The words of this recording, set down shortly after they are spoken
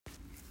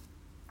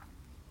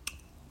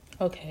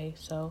Okay,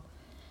 so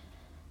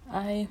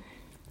I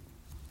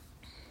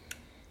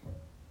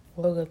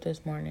woke up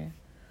this morning.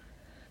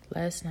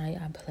 Last night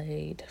I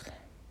played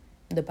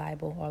the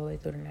Bible all the way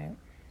through the night.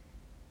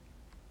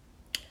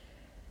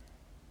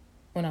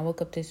 When I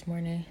woke up this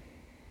morning,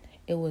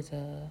 it was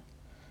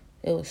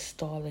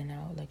stalling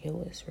out. Like it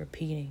was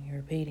repeating,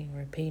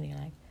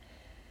 like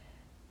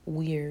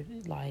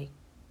weird, like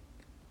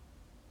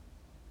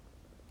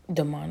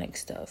demonic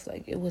stuff.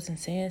 Like it wasn't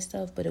saying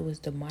stuff, but it was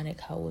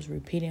demonic how it was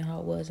repeating how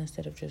it was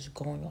instead of just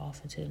going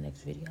off into the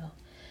next video.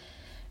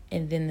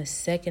 And then the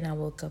second I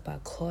woke up, I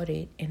caught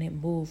it, and it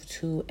moved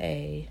to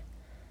a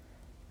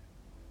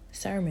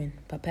sermon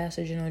by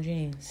Pastor Gino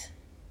Jennings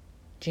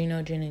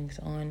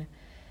on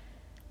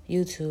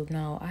YouTube.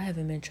 Now, I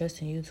haven't been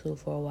trusting YouTube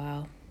for a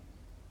while,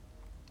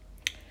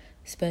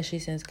 especially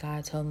since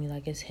God told me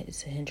like it's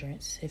a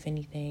hindrance. If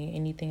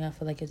anything I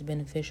feel like it's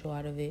beneficial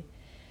out of it,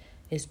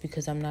 it's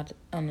because I'm not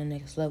on the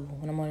next level.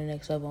 When I'm on the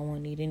next level, I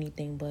won't need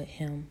anything but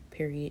Him,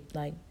 period.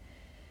 Like,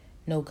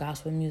 no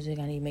gospel music.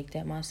 I need to make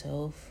that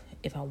myself.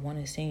 If I want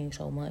to sing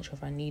so much, or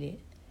if I need it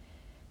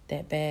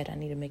that bad, I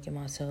need to make it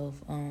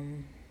myself.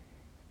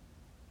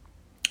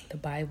 The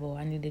Bible,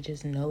 I need to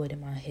just know it in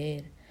my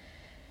head.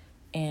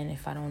 And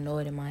if I don't know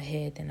it in my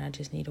head, then I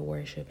just need to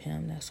worship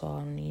Him. That's all. I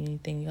don't need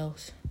anything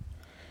else.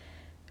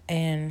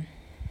 And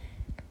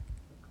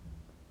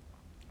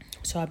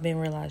so I've been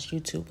realized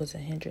YouTube was a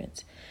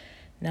hindrance.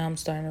 Now I'm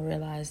starting to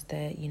realize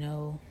that,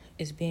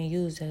 it's being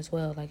used as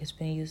well. Like, it's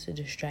being used to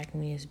distract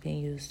me. It's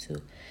being used to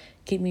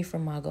keep me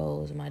from my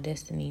goals, my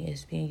destiny.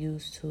 It's being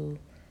used to,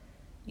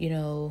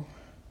 kind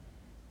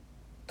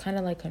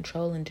of like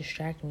control and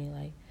distract me.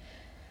 Like,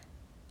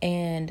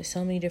 and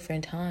so many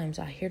different times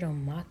I hear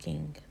them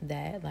mocking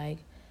that, like,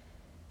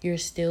 you're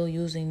still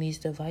using these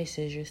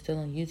devices, you're still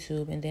on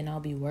YouTube, and then I'll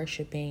be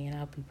worshiping and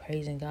I'll be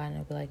praising God, and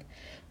I'll be like,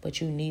 but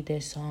you need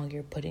this song,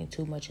 you're putting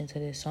too much into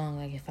this song.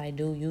 Like, if I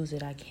do use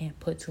it, I can't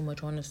put too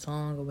much on the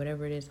song or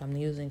whatever it is I'm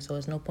using, so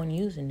it's no point in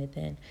using it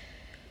then.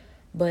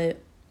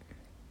 But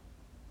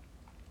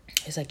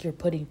it's like you're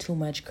putting too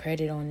much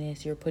credit on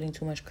this, you're putting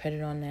too much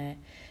credit on that,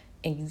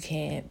 and you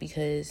can't,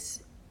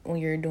 because when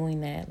you're doing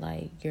that,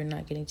 like, you're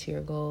not getting to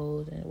your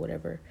goals and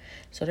whatever.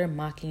 So they're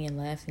mocking and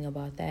laughing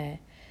about that.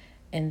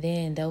 And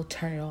then they'll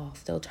turn it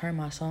off. They'll turn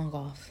my song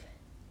off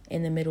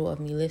in the middle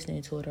of me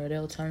listening to it, or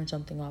they'll turn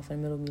something off in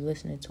the middle of me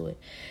listening to it.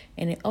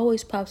 And it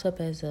always pops up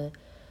as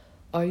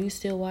are you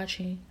still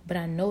watching? But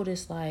I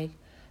notice, like,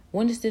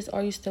 when does this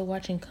are you still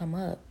watching come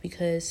up?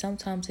 Because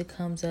sometimes it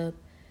comes up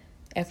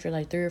after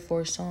like 3 or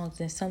 4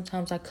 songs, and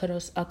sometimes I cut a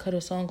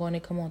song on,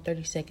 it come on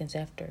 30 seconds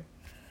after.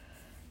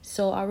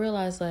 So I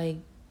realized, like,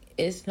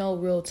 it's no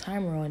real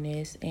timer on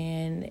this,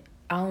 and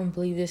I don't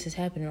believe this is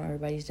happening on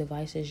everybody's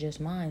devices, just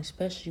mine,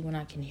 especially when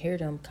I can hear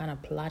them kind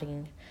of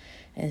plotting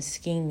and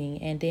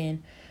scheming. And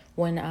then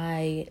when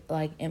I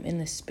am in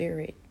the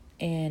spirit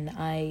and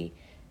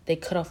they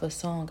cut off a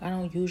song, I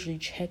don't usually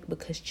check,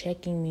 because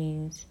checking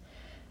means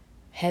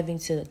having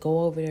to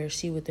go over there,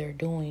 see what they're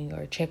doing,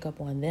 or check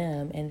up on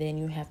them, and then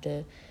you have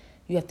to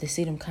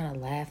see them kind of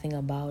laughing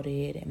about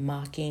it and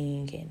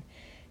mocking and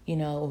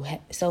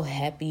so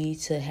happy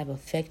to have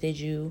affected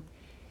you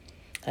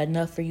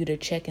enough for you to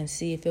check and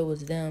see if it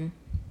was them.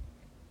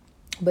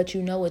 But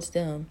it's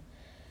them.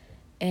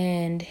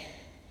 And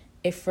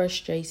it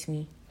frustrates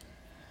me.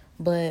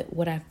 But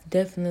what I've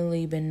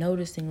definitely been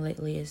noticing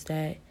lately is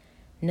that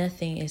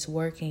nothing is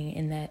working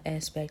in that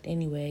aspect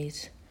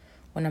anyways.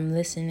 When I'm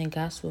listening to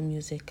gospel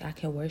music, I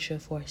can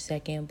worship for a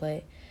second,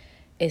 but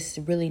it's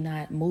really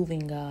not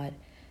moving God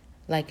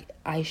like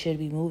I should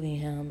be moving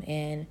Him.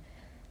 And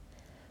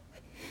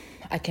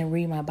I can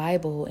read my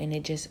Bible and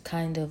it just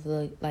kind of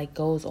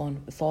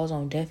falls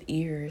on deaf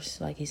ears.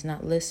 Like, He's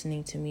not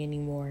listening to me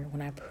anymore.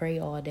 When I pray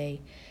all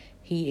day,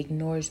 He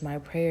ignores my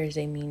prayers.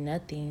 They mean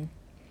nothing.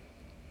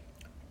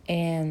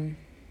 And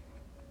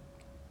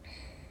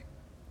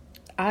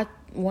I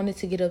wanted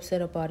to get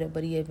upset about it,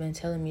 but He had been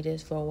telling me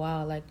this for a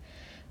while. Like,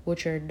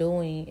 what you're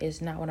doing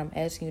is not what I'm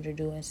asking you to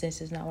do. And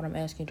since it's not what I'm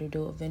asking you to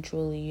do,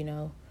 eventually,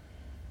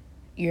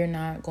 you're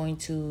not going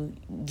to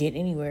get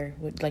anywhere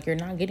you're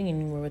not getting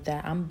anywhere with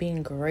that. I'm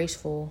being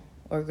graceful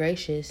or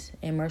gracious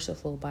and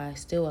merciful by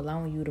still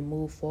allowing you to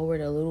move forward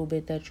a little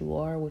bit that you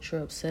are, what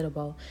you're upset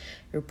about.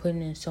 You're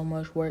putting in so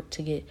much work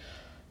to get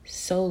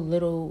so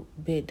little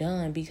bit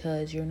done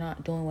because you're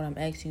not doing what I'm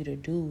asking you to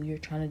do. You're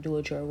trying to do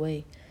it your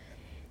way.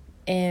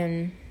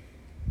 And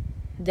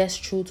that's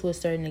true to a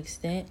certain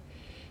extent.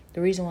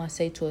 The reason why I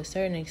say to a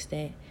certain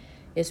extent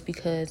it's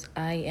because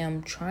I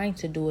am trying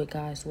to do it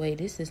God's way.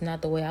 This is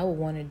not the way I would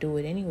want to do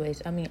it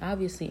anyways. I mean,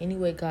 obviously, any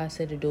way God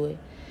said to do it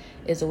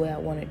is the way I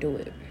want to do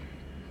it.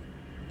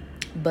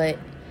 But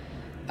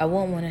I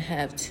won't want to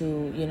have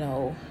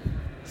to,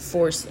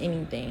 force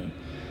anything.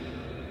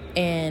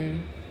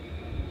 And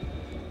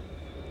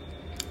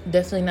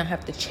definitely not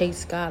have to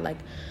chase God. Like,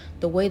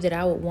 the way that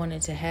I would want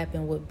it to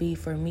happen would be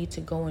for me to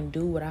go and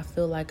do what I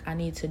feel like I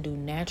need to do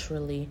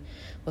naturally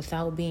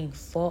without being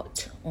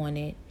fought on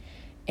it,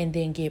 and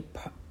then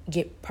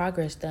get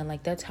progress done.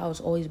 Like, that's how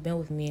it's always been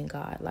with me and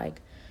God.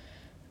 Like,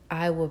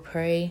 I will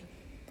pray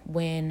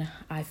when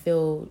I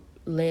feel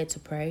led to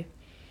pray.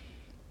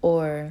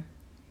 Or,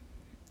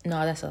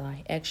 no, that's a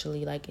lie.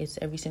 Actually, like, it's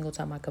every single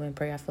time I come and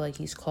pray, I feel like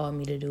he's called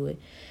me to do it.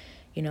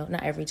 You know,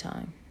 not every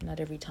time,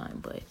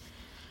 but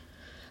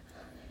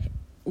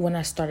when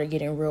I started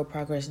getting real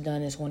progress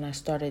done is when I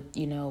started,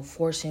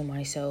 forcing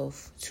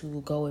myself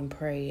to go and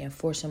pray, and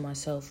forcing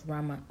myself,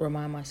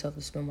 remind myself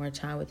to spend more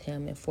time with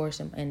him, and force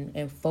him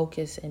and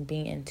focus and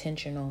being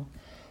intentional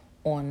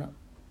on,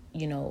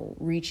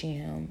 reaching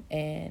him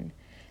and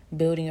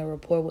building a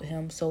rapport with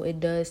him. So it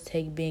does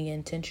take being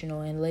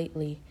intentional. And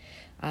lately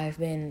I've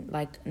been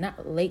like,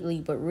 not lately,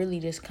 but really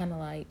just kind of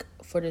like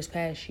for this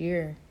past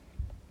year,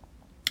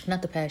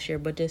 not the past year,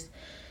 but just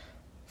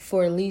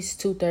for at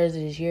least 2/3 of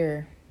this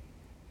year,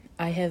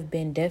 I have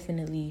been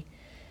definitely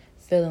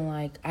feeling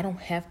like I don't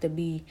have to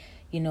be,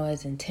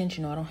 as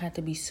intentional. I don't have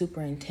to be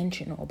super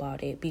intentional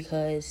about it,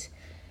 because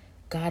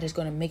God is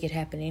going to make it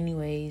happen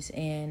anyways.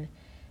 And,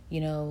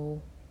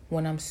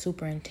 when I'm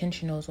super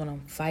intentional is when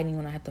I'm fighting,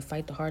 when I have to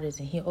fight the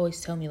hardest. And he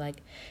always tell me,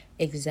 like,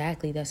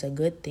 exactly, that's a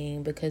good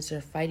thing, because they're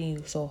fighting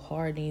you so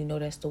hard and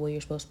that's the way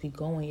you're supposed to be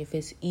going. If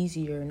it's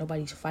easier,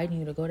 nobody's fighting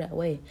you to go that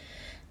way,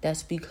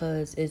 that's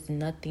because it's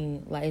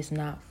nothing, like, it's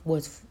not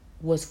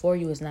what's for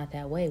you is not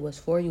that way. What's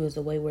for you is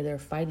the way where they're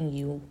fighting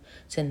you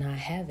to not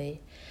have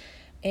it.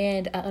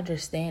 And I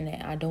understand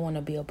that. I don't want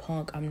to be a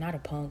punk. I'm not a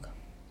punk.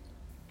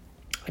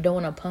 I don't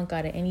want to punk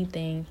out of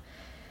anything.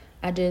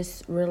 I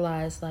just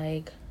realized,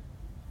 like,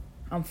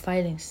 I'm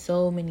fighting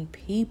so many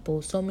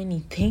people, so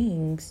many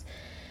things.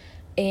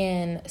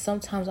 And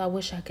sometimes I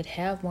wish I could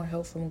have more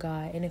help from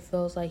God. And it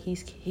feels like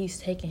he's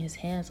taking his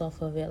hands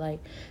off of it. Like,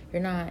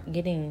 you're not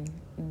getting,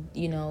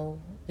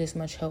 this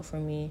much help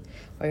from me,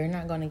 or you're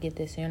not going to get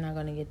this, and you're not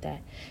going to get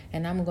that.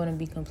 And I'm going to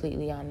be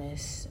completely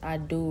honest. I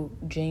do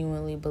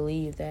genuinely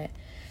believe that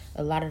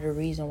a lot of the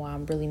reason why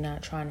I'm really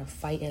not trying to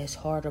fight as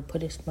hard or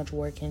put as much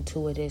work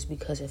into it is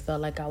because it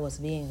felt like I was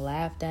being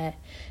laughed at,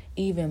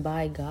 even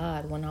by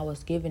God, when I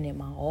was giving it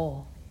my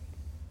all.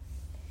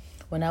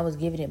 When I was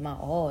giving it my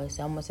all, it's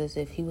almost as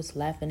if he was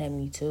laughing at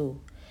me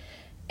too.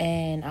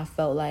 And I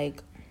felt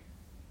like,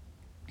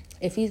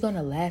 if he's going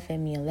to laugh at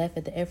me and laugh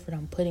at the effort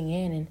I'm putting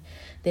in, and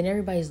then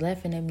everybody's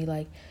laughing at me,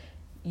 like,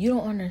 you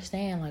don't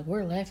understand, like,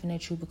 we're laughing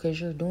at you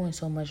because you're doing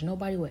so much.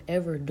 Nobody would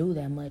ever do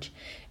that much.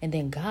 And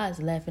then God's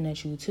laughing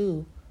at you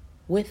too,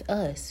 with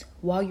us,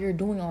 while you're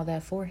doing all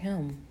that for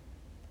him.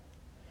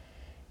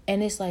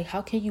 And it's like,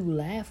 how can you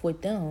laugh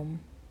with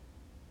them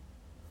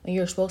when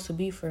you're supposed to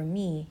be for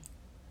me?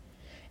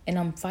 And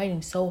I'm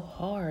fighting so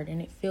hard,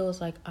 and it feels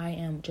like I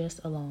am just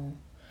alone.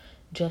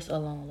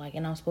 Like,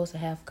 and I'm supposed to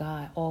have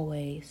God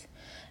always.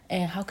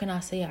 And how can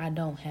I say I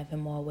don't have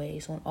him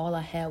always when all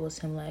I had was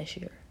him last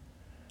year?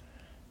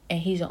 And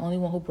he's the only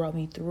one who brought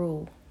me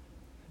through.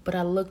 But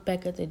I look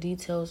back at the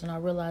details and I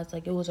realized,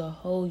 like, it was a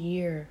whole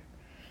year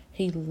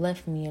he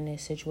left me in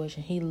this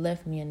situation. He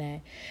left me in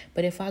that.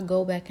 But if I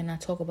go back and I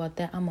talk about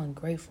that, I'm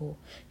ungrateful.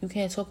 You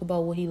can't talk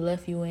about what he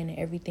left you in and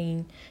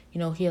everything,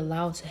 he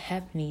allowed to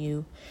happen to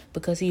you,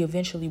 because he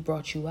eventually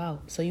brought you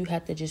out. So you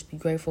have to just be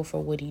grateful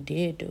for what he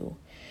did do.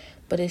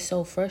 But it's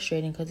so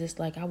frustrating, because it's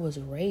like I was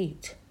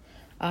raped.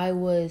 I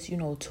was,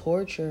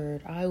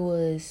 tortured. I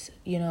was,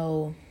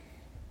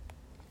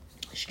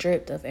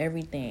 stripped of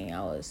everything.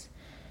 I was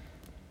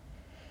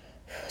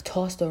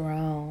tossed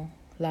around,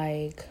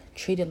 like,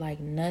 treated like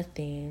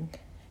nothing.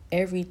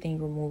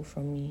 Everything removed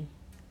from me.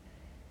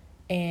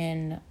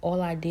 And all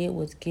I did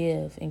was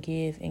give and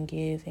give and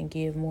give and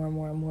give more and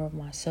more and more of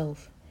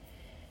myself.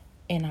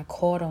 And I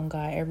called on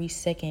God every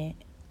second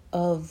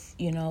of,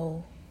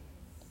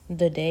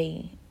 the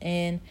day.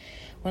 And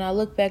when I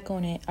look back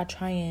on it, I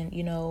try and,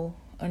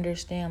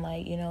 understand,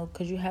 like,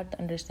 because you have to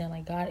understand,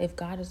 like, God, if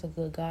God is a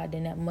good God,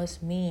 then that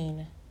must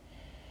mean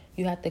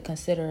you have to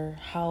consider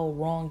how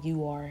wrong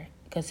you are,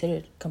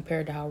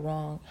 compared to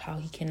how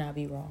he cannot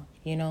be wrong,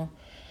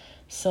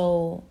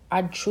 So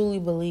I truly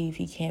believe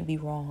he can't be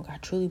wrong. I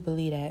truly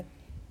believe that.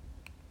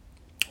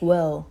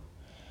 Well,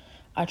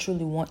 I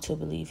truly want to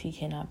believe he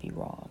cannot be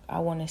wrong. I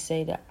want to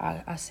say that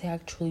I say I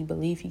truly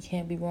believe he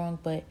can't be wrong,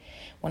 but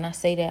when I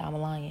say that, I'm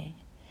lying.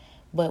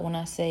 But when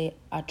I say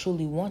I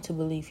truly want to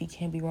believe he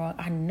can't be wrong,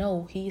 I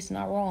know he's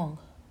not wrong.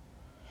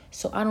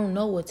 So I don't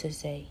know what to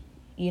say.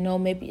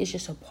 Maybe it's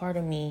just a part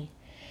of me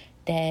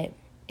that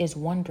is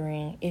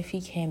wondering if he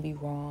can be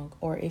wrong,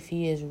 or if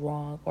he is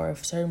wrong, or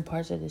if certain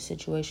parts of the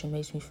situation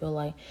makes me feel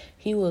like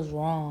he was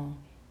wrong.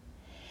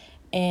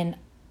 And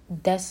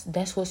that's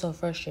what's so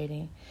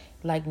frustrating.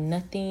 Like,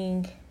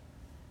 nothing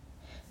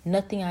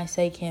I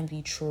say can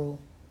be true.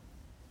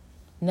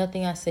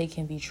 Nothing I say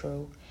can be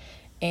true.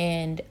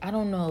 And I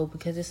don't know,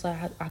 because it's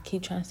like I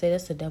keep trying to say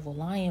that's the devil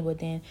lying, but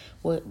then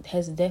what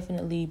has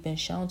definitely been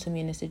shown to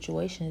me in this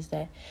situation is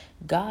that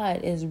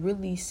God is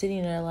really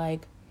sitting there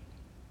like,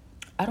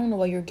 I don't know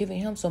why you're giving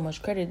him so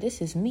much credit.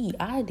 This is me.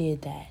 I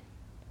did that.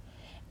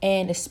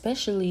 And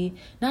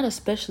not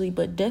especially,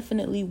 but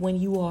definitely when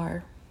you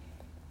are,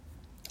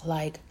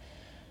 like,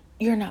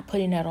 you're not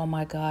putting that on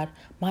my God.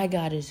 My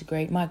God is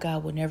great. My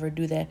God would never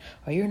do that.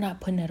 Or you're not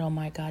putting that on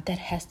my God. That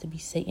has to be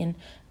Satan.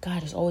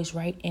 God is always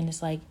right. And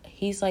it's like,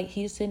 he's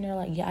sitting there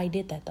like, yeah, I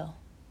did that though.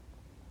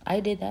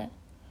 I did that.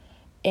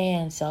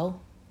 And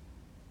so,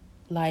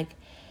 like,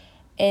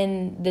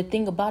 and the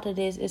thing about it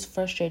is, it's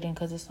frustrating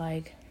because it's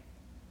like,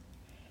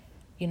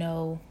 you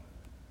know,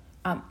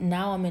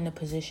 I'm in a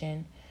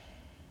position.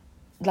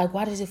 Like,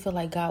 why does it feel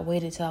like God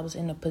waited till I was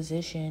in a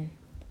position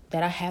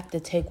that I have to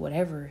take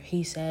whatever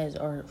he says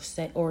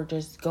or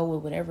just go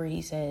with whatever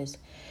he says?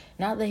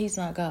 Not that he's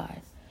not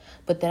God,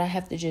 but that I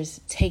have to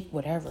just take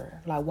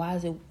whatever. Like, why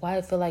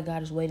I feel like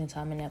God is waiting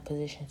till I'm in that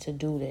position to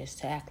do this,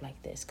 to act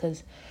like this?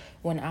 Because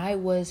when I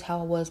was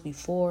how I was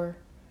before,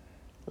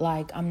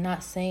 like, I'm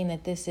not saying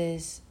that this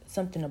is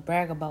something to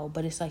brag about,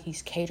 but it's like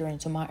he's catering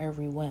to my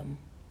every whim.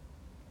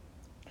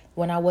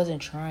 When I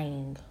wasn't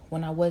trying,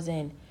 when I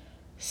wasn't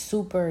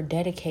super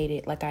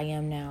dedicated like I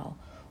am now,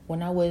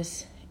 when I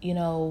was,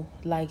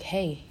 like,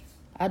 hey,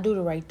 I do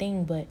the right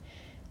thing, but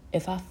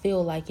if I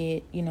feel like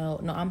it,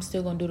 no, I'm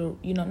still going to do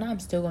I'm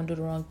still going to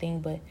do the wrong thing,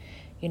 but,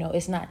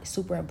 it's not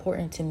super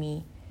important to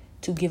me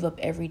to give up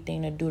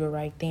everything to do the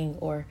right thing,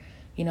 or,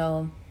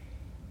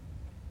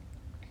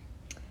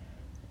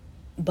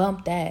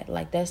 bump that,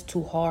 like, that's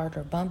too hard,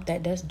 or bump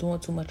that, that's doing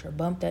too much, or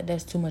bump that,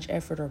 that's too much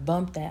effort, or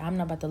bump that, I'm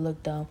not about to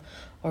look dumb,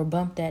 or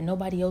bump that,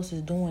 nobody else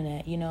is doing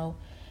that,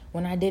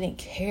 when I didn't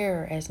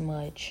care as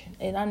much,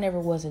 and I never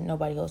wasn't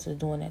nobody else is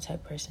doing that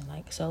type of person,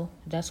 like, so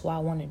that's why I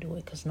want to do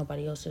it, because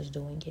nobody else is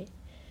doing it.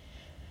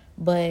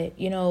 But,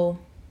 well,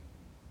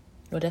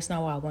 that's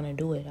not why I want to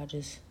do it. I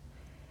just,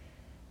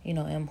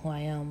 am who I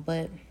am.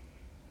 But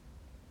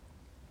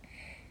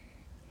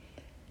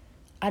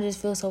I just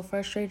feel so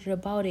frustrated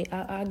about it.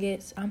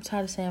 I'm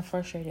tired of saying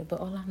frustrated, but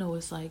all I know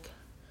is, like,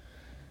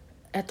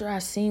 after I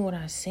seen what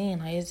I seen,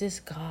 like, is this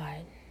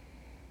God?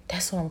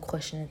 That's what I'm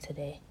questioning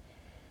today.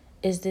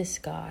 Is this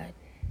God?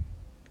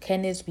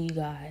 Can this be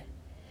God?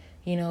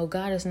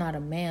 God is not a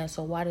man,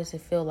 so why does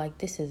it feel like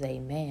this is a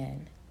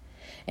man?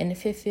 And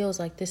if it feels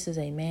like this is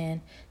a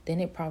man, then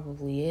it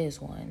probably is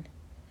one.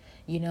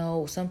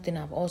 Something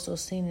I've also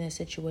seen in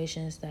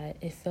situations that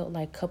it felt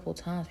like a couple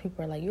times,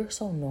 people are like, you're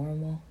so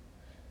normal.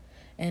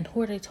 And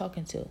who are they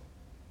talking to?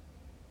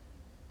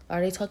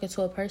 Are they talking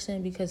to a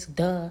person? Because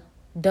duh,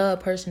 a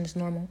person is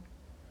normal.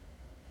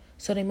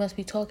 So they must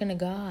be talking to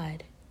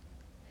God.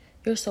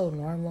 You're so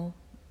normal.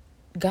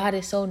 God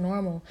is so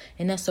normal,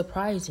 and that's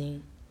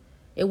surprising.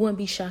 It wouldn't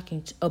be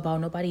shocking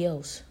about nobody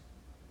else.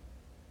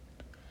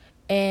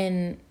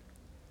 And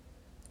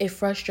it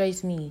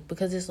frustrates me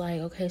because it's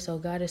like, okay, so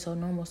God is so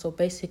normal. So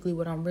basically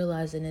what I'm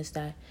realizing is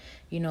that,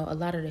 a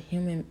lot of the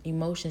human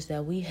emotions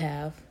that we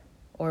have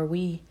or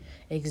we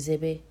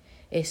exhibit,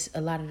 it's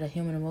a lot of the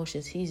human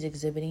emotions he's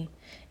exhibiting,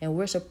 and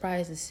we're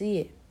surprised to see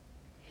it.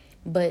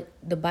 But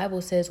the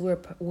Bible says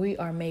we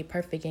are made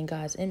perfect in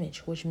God's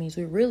image, which means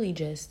we're really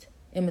just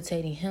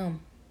imitating him.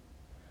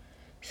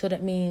 So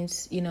that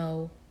means,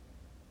 the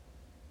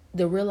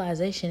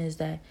realization is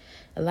that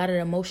a lot of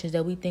the emotions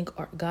that we think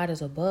God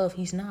is above,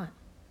 he's not.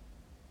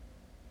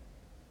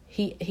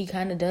 He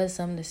kind of does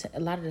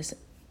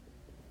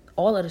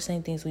all of the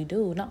same things we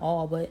do. Not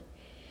all, but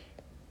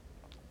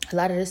a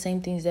lot of the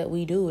same things that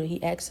we do.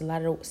 He acts a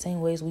lot of the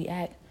same ways we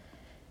act,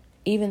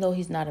 even though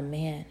he's not a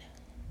man.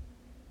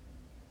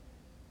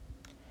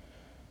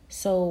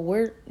 So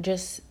we're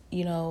just,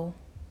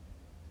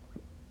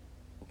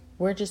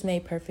 we're just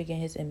made perfect in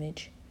his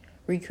image.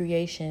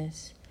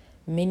 Recreations,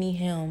 many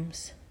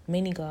hymns,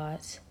 many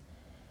gods.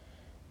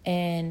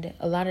 And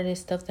a lot of this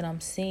stuff that I'm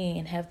seeing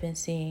and have been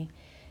seeing,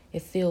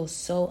 it feels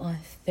so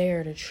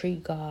unfair to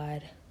treat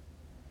God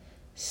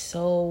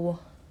so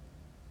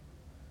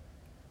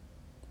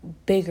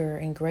bigger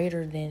and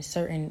greater than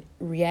certain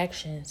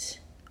reactions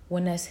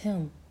when that's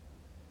him.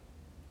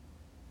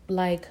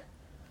 Like,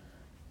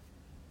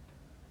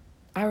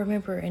 I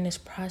remember in this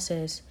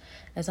process,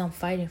 as I'm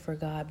fighting for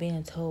God,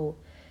 being told,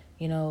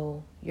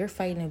 you're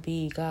fighting to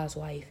be God's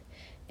wife.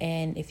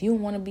 And if you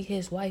want to be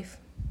his wife,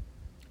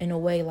 in a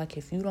way, like,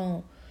 if you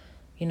don't,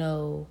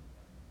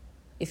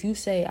 if you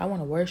say, I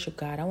want to worship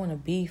God, I want to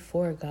be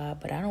for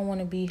God, but I don't want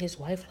to be his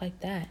wife like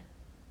that.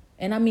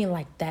 And I mean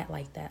like that,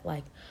 like,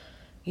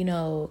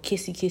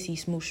 kissy, kissy,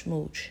 smooch,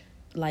 smooch,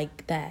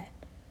 like that.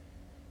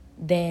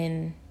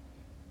 Then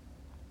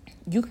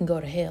you can go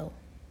to hell.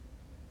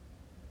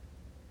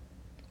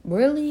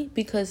 Really?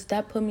 Because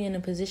that put me in a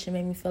position,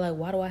 made me feel like,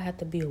 why do I have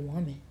to be a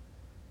woman?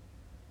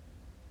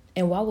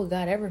 And why would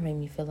God ever make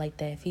me feel like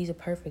that if he's a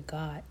perfect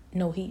God?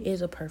 No, he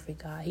is a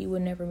perfect God. He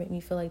would never make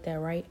me feel like that,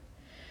 right?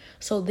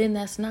 So then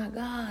that's not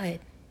God.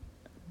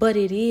 But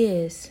it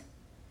is.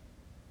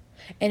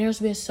 And there's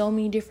been so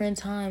many different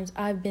times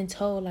I've been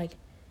told, like,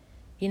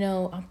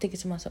 I'm thinking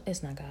to myself,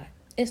 it's not God.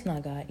 It's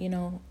not God.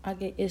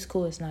 It's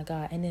cool, it's not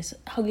God. And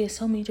I'll get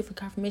so many different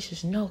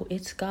confirmations. No,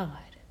 it's God.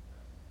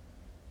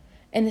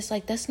 And it's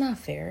like, that's not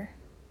fair.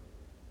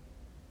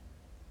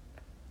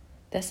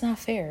 That's not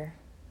fair.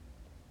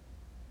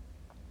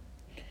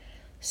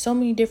 So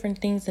many different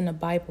things in the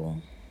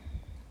Bible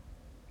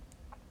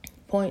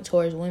point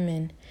towards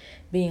women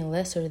being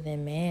lesser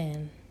than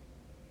man.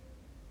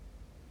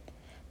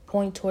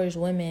 Point towards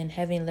women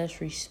having less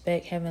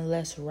respect, having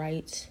less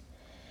rights,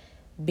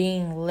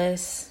 being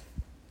less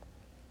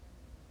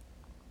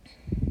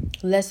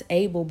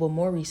able but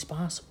more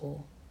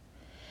responsible.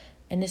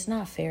 And it's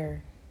not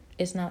fair.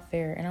 It's not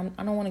fair. And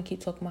I don't want to keep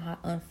talking about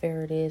how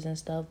unfair it is and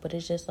stuff, but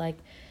it's just like,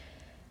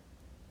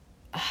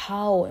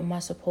 how am I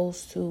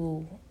supposed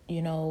to,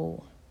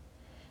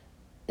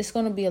 it's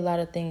going to be a lot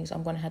of things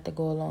I'm going to have to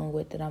go along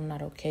with that I'm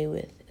not okay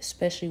with,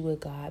 especially with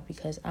God,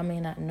 because I may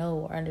not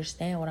know or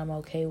understand what I'm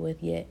okay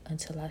with yet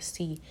until I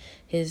see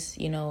his,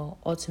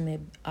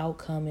 ultimate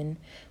outcome and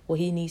what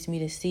he needs me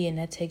to see. And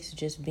that takes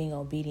just being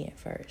obedient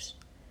first.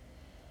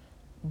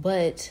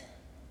 But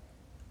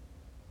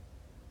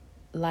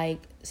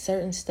like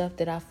certain stuff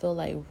that I feel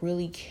like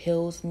really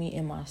kills me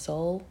in my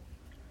soul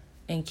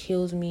and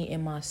kills me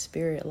in my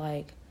spirit,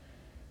 like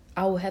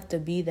I would have to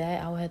be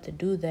that, I would have to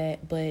do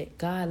that, but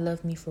God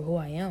loved me for who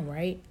I am,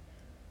 right?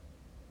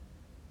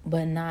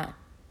 But not,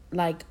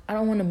 like, I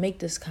don't want to make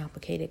this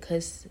complicated,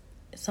 because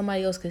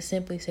somebody else could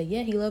simply say,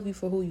 yeah, he loved you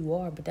for who you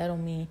are, but that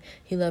don't mean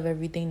he loved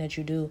everything that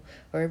you do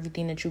or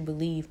everything that you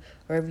believe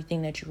or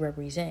everything that you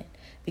represent,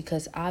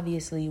 because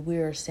obviously we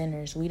are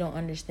sinners. We don't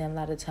understand a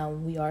lot of time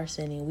when we are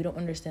sinning. We don't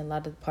understand a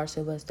lot of parts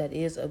of us that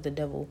is of the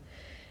devil,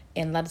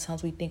 and a lot of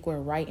times we think we're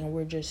right and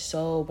we're just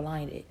so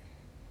blinded.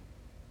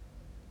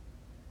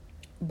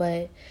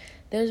 But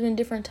there's been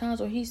different times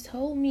where he's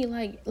told me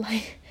like,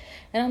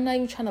 and I'm not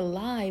even trying to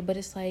lie, but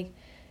it's like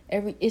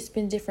it's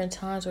been different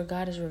times where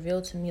God has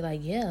revealed to me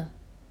like, yeah,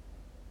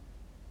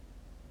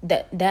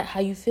 that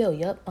how you feel.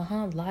 Yep.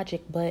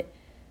 Logic, but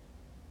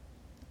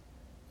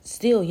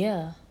still,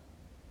 yeah.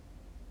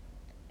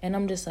 And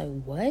I'm just like,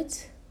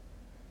 what?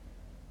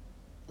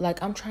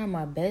 Like, I'm trying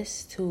my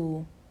best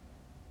to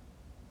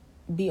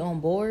be on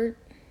board,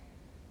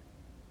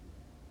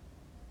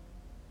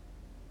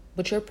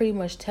 but you're pretty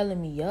much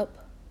telling me, yep,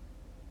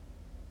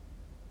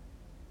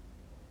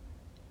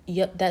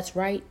 that's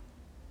right,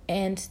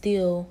 and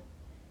still,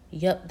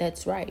 yep,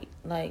 that's right.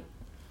 Like,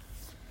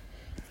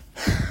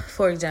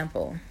 for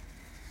example,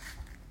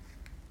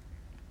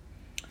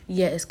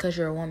 yeah, it's because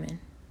you're a woman,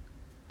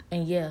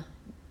 and yeah,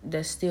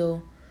 that's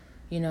still,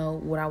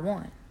 what I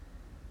want.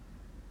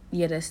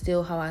 Yeah, that's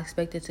still how I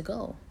expect it to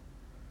go.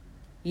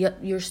 Yep,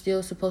 you're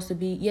still supposed to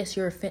be, yes,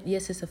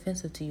 yes, it's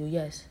offensive to you,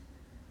 yes.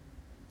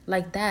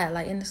 Like that,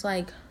 like, and it's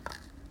like,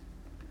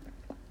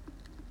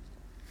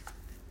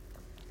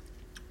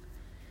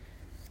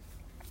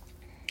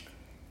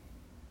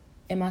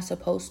 am I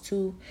supposed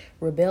to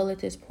rebel at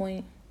this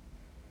point?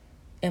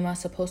 Am I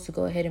supposed to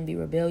go ahead and be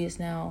rebellious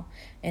now?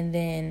 And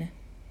then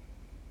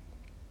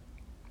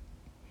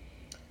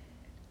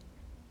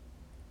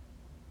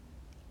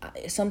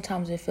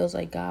sometimes it feels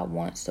like God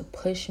wants to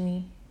push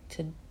me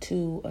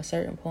to a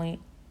certain point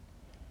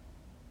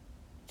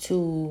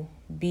to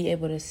be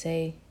able to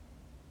say,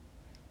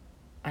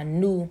 I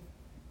knew,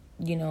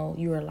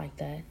 you were like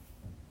that.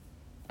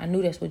 I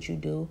knew that's what you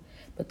do.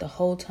 But the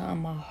whole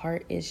time my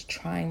heart is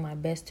trying my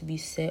best to be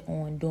set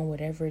on doing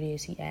whatever it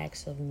is he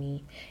asks of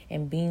me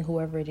and being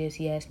whoever it is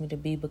he asks me to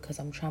be, because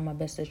I'm trying my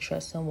best to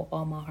trust him with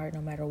all my heart,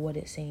 no matter what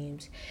it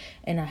seems.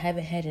 And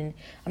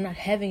I'm not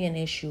having an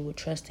issue with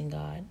trusting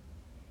God.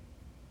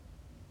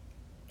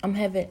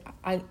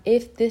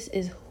 If this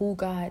is who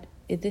God,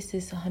 if this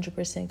is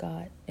 100%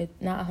 God, if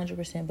not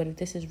 100%, but if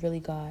this is really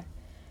God,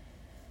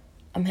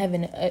 I'm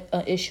having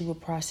an issue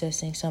with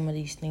processing some of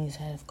these things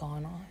that have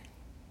gone on.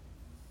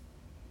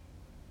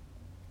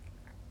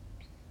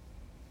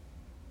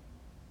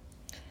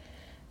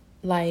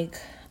 Like,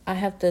 I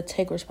have to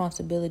take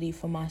responsibility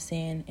for my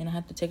sin, and I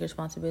have to take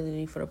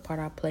responsibility for the part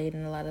I played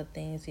in a lot of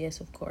things. Yes,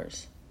 of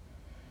course.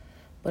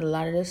 But a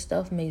lot of this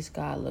stuff makes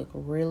God look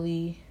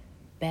really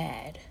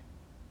bad.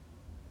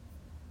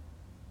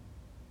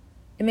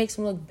 It makes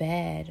him look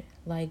bad,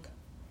 like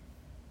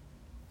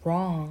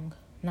wrong,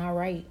 not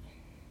right.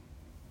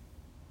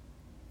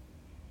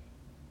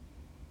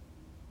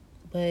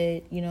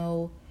 But,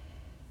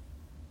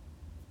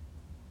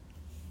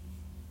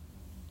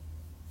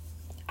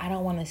 I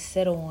don't want to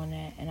settle on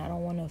that, and I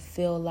don't want to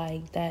feel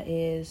like that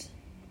is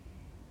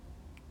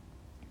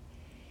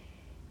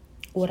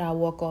what I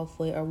walk off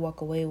with or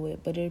walk away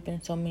with. But there's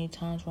been so many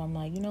times where I'm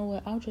like, you know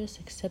what, I'll just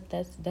accept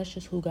that's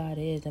just who God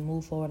is and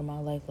move forward in my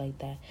life like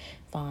that.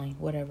 Fine,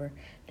 whatever.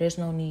 There's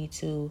no need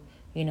to,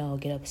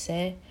 get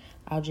upset.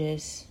 I'll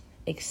just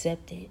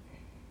accept it.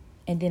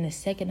 And then the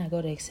second I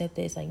go to accept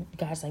it, it's like,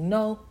 God's like,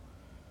 no.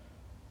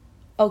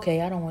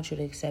 Okay, I don't want you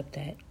to accept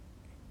that.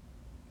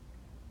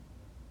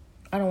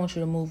 I don't want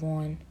you to move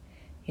on,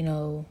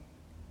 because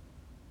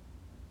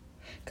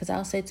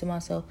I'll say to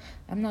myself,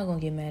 I'm not going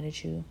to get mad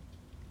at you.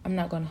 I'm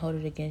not going to hold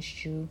it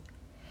against you.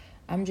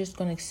 I'm just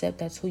going to accept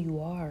that's who you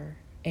are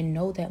and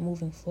know that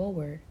moving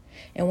forward.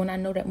 And when I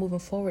know that moving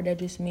forward, that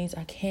just means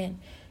I can't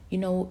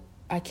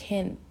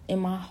in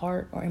my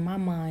heart or in my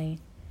mind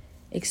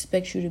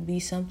expect you to be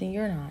something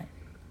you're not.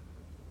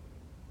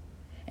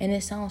 And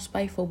it sounds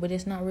spiteful, but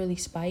it's not really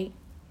spite.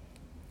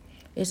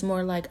 It's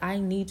more like I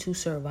need to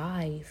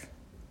survive.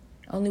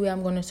 Only way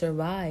I'm going to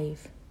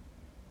survive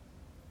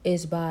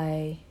is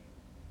by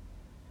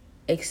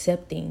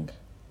accepting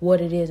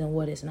what it is and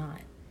what it's not.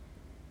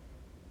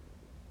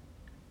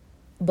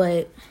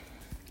 But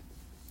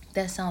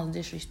that sounds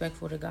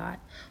disrespectful to God,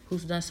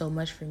 who's done so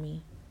much for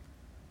me.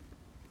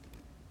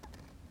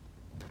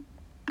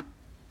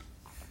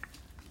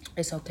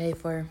 It's okay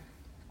for,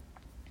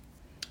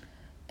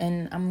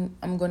 and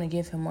I'm going to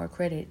give him more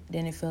credit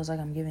than it feels like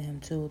I'm giving him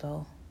too,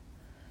 though.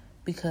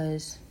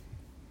 Because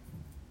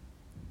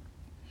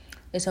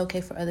it's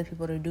okay for other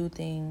people to do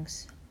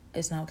things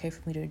it's not okay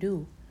for me to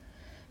do.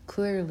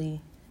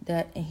 Clearly,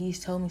 that, and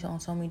he's told me on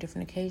so many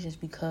different occasions,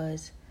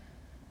 because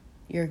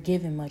you're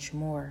given much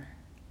more.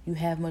 You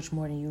have much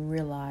more than you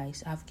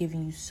realize. I've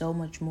given you so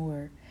much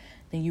more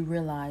than you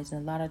realize.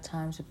 And a lot of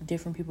times,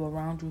 different people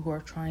around you who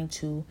are trying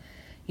to,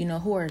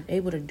 who are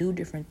able to do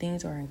different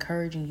things or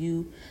encouraging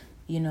you,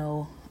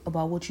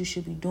 about what you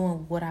should be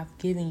doing, what I've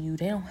given you,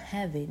 they don't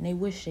have it, and they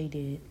wish they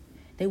did.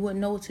 They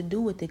wouldn't know what to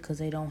do with it because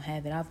they don't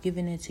have it. I've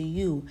given it to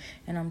you,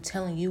 and I'm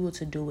telling you what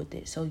to do with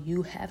it. So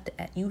you have to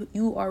act,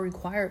 you are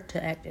required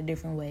to act a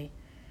different way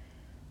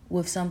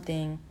with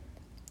something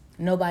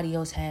nobody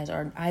else has,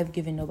 or I've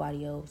given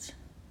nobody else.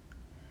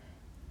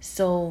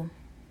 So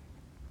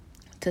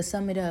to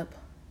sum it up,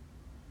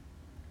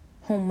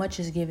 whom much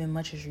is given,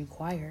 much is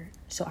required.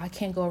 So I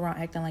can't go around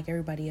acting like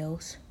everybody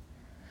else.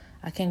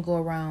 I can't go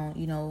around,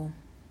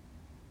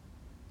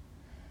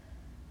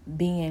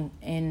 being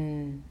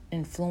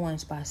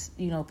influenced by,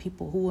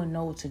 people who wouldn't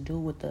know what to do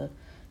with the,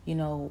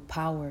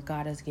 power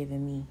God has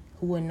given me,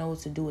 who wouldn't know what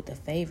to do with the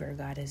favor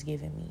God has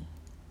given me.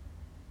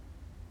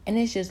 And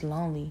it's just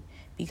lonely,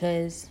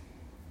 because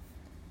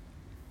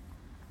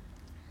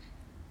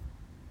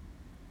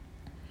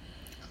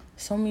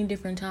so many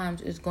different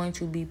times it's going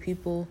to be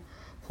people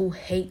who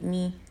hate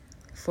me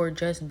for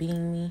just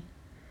being me.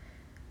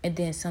 And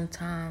then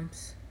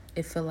sometimes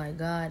it feel like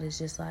God is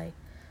just like,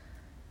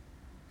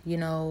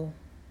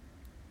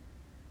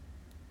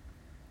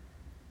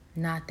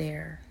 not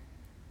there.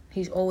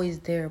 He's always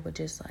there, but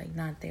just like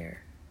not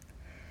there.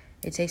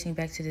 It takes me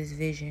back to this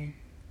vision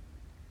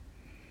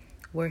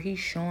where he's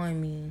showing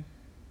me,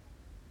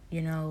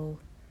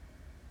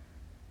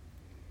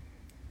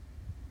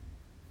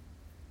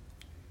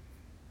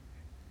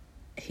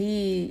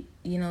 he,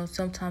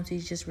 sometimes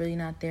he's just really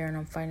not there, and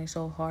I'm fighting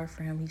so hard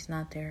for him. He's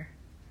not there.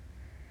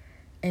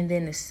 And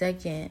then the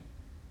second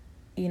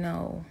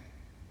the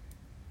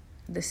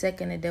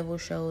devil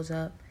shows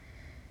up,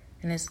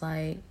 and it's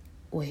like,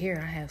 well,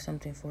 here, I have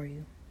something for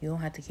you. You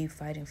don't have to keep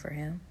fighting for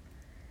him.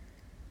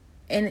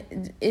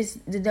 And it's,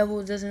 the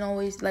devil doesn't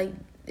always,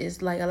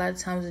 it's like a lot of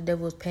times the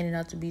devil is painted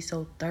out to be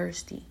so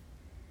thirsty.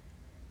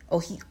 Oh,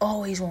 he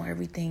always want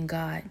everything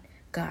God.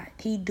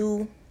 He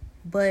do,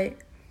 but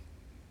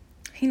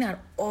he not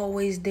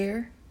always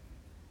there.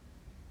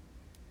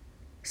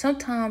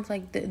 Sometimes,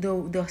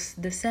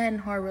 the sad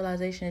and hard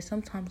realization is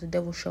sometimes the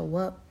devil show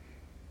up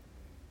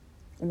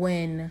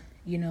when,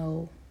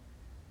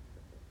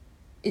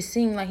 it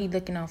seemed like he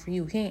looking out for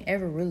you. He ain't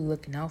ever really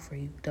looking out for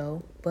you,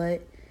 though.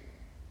 But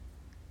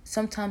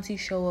sometimes he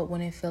show up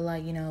when it feel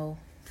like,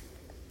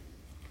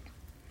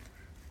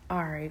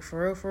 alright,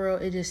 for real,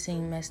 it just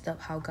seemed messed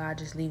up how God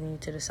just leaving you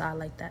to the side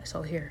like that.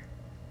 So here.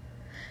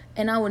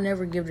 And I would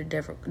never give the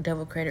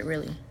devil credit,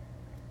 really.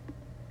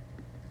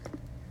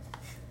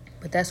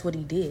 But that's what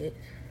he did.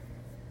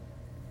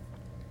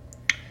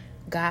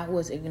 God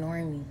was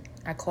ignoring me.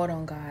 I called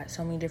on God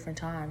so many different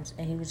times,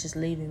 and he was just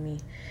leaving me.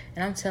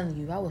 And I'm telling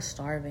you, I was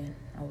starving.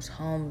 I was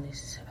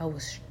homeless. I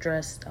was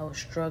stressed. I was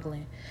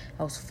struggling.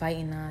 I was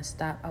fighting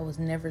nonstop. I was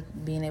never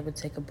being able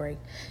to take a break.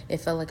 It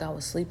felt like I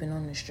was sleeping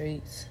on the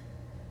streets.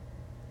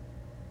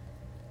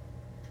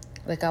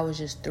 Like I was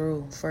just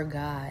through for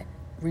God,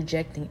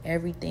 rejecting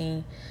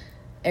everything,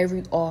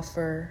 every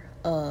offer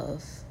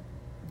of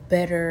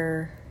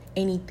better,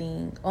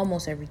 anything,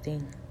 almost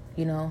everything,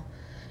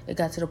 It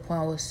got to the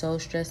point I was so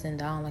stressed and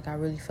down. Like, I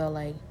really felt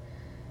like,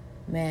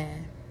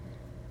 man,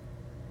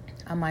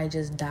 I might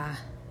just die.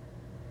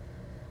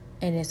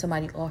 And then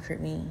somebody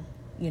offered me,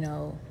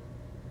 a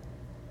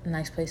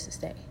nice place to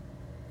stay.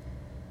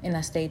 And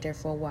I stayed there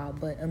for a while.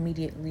 But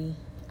immediately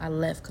I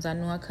left because I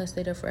knew I couldn't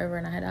stay there forever.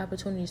 And I had the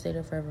opportunity to stay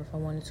there forever if I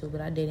wanted to. But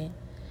I didn't.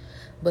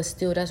 But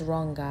still, that's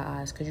wrong in God's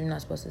eyes, because you're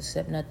not supposed to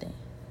accept nothing.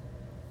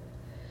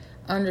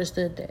 I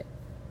understood that.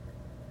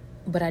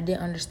 But I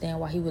didn't understand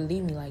why he would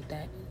leave me like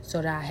that.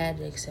 So that I had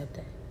to accept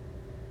that.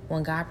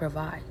 When God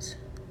provides.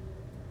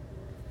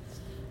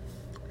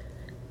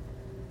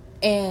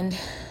 And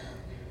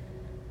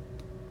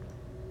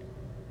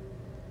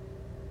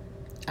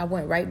I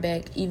went right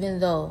back, even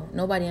though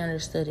nobody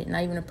understood it.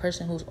 Not even the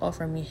person who's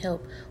offering me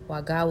help.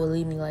 Why God would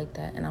leave me like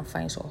that. And I'm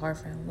fighting so hard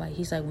for him. Like,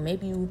 he's like,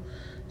 maybe you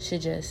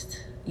should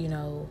just,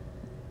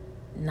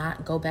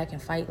 not go back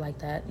and fight like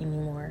that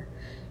anymore.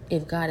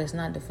 If God is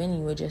not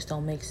defending you, it just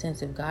don't make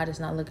sense. If God is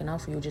not looking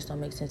out for you, it just don't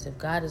make sense. If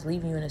God is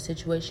leaving you in a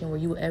situation where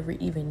you ever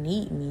even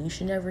need me, you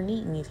should never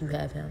need me if you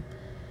have him.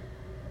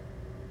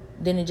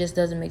 Then it just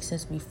doesn't make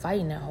sense to be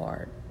fighting that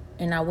hard.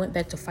 And I went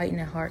back to fighting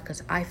that hard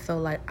because I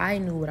felt like I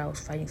knew what I was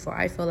fighting for.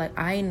 I felt like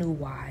I knew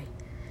why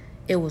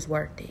it was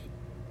worth it.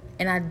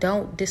 And I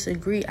don't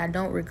disagree. I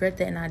don't regret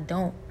that. And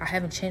I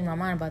haven't changed my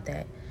mind about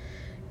that.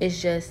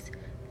 It's just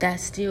that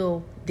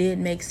still did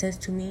make sense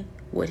to me,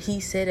 what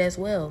he said as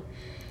well.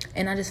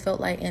 And I just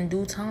felt like in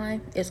due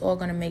time, it's all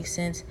going to make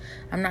sense.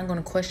 I'm not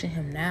going to question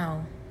him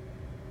now.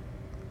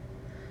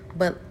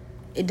 But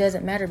it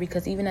doesn't matter,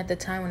 because even at the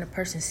time when the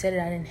person said it,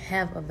 I didn't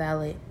have a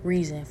valid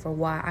reason for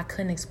why. I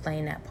couldn't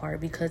explain that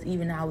part, because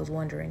even I was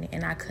wondering it,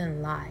 and I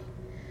couldn't lie.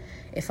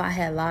 If I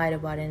had lied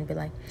about it and be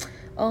like,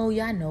 oh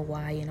yeah, I know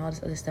why, and all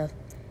this other stuff,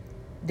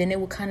 then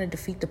it would kind of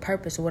defeat the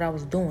purpose of what I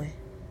was doing,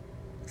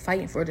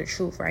 fighting for the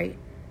truth, right?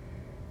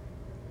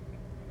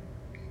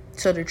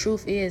 So the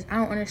truth is, I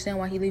don't understand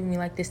why he leaving me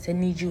like this to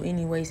need you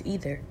anyways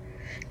either.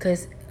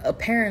 Because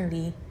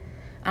apparently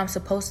I'm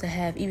supposed to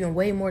have even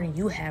way more than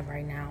you have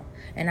right now.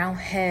 And I don't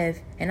have,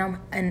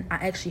 and I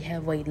actually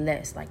have way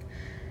less. Like,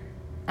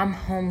 I'm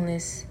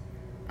homeless,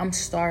 I'm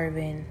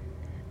starving,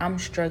 I'm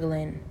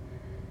struggling,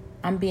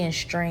 I'm being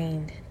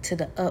strained to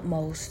the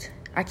utmost.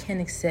 I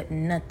can't accept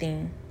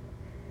nothing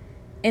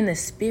in the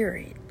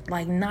spirit.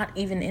 Like, not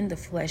even in the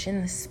flesh,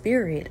 in the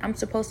spirit. I'm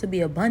supposed to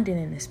be abundant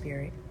in the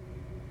spirit.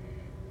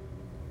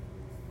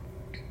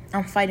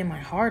 I'm fighting my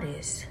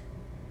hardest.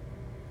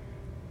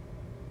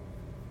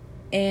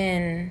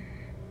 And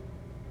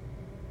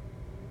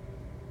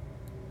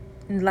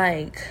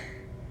like,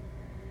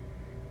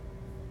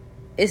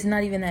 it's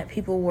not even that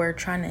people were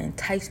trying to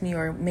entice me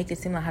or make it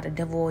seem like how the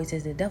devil always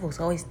is. The devil's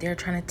always there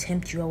trying to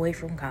tempt you away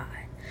from God.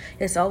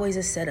 It's always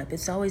a setup.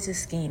 It's always a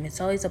scheme. It's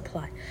always a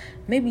plot.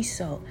 Maybe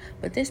so.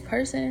 But this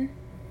person,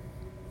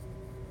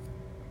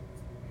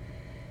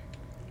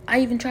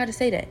 I even try to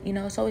say that.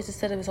 It's always a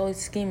setup. It's always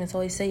a scheme. It's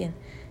always Satan.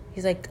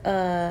 He's like,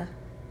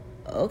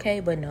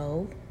 okay, but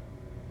no.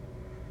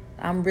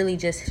 I'm really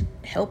just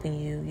helping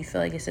you. You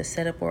feel like it's a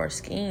setup or a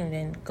scheme,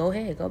 then go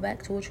ahead. Go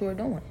back to what you were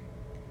doing.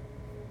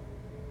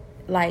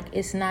 Like,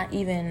 it's not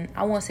even,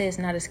 I won't say it's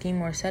not a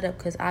scheme or a setup,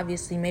 because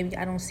obviously maybe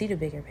I don't see the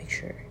bigger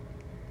picture.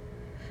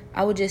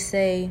 I would just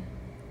say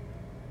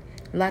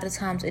a lot of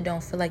times it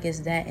don't feel like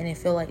it's that, and it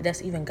feel like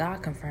that's even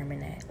God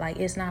confirming that. Like,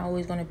 it's not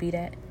always going to be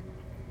that.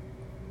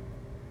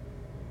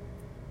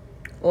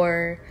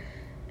 Or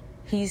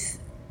he's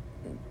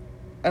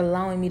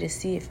allowing me to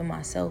see it for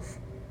myself.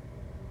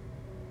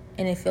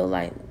 And it feel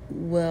like,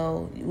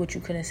 well, what,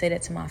 you couldn't say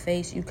that to my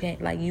face? You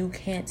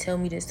can't tell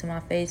me this to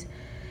my face.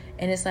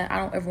 And it's like, I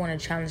don't ever want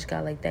to challenge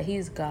God like that.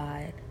 He's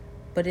God.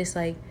 But it's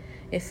like,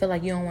 it feel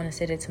like you don't want to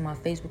say that to my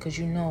face, because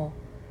you know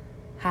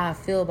how I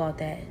feel about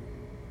that.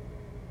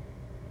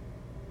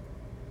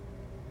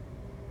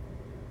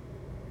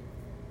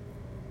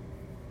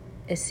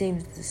 It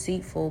seems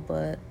deceitful,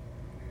 but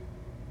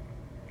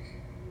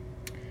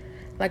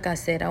like I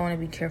said, I want to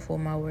be careful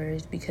with my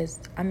words, because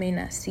I may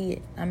not see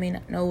it. I may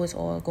not know what's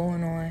all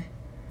going on.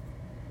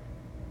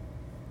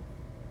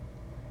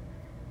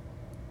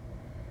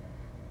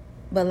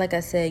 But like I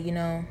said,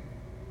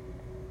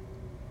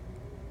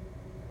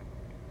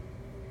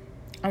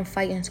 I'm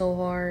fighting so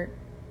hard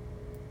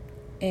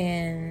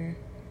and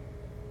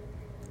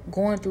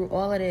going through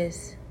all of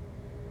this.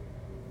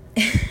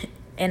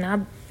 And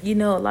a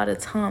lot of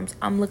times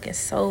I'm looking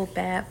so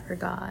bad for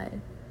God.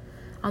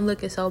 And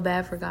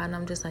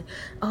I'm just like,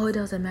 oh, it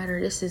doesn't matter.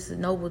 This is the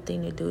noble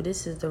thing to do.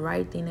 This is the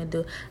right thing to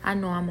do. I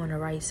know I'm on the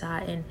right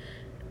side. And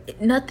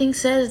nothing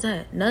says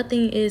that.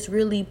 Nothing is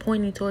really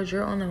pointing towards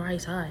you're on the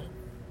right side.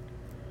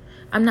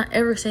 I'm not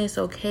ever saying it's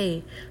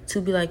okay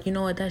to be like, you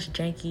know what, that's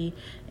janky.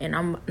 And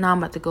I'm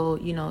about to go,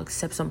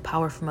 accept some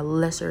power from a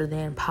lesser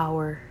than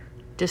power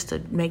just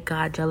to make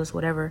God jealous,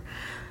 whatever.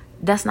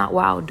 That's not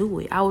why I would do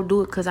it. I would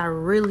do it because I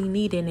really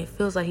need it. And it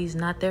feels like he's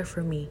not there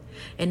for me.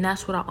 And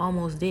that's what I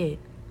almost did.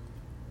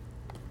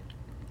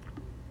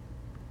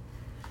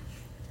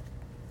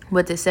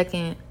 But the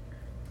second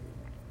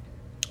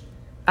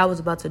I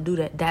was about to do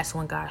that, that's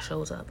when God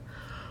shows up.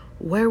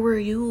 Where were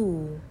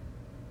you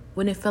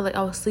when it felt like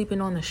I was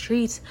sleeping on the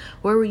streets?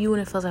 Where were you when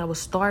it felt like I was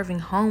starving,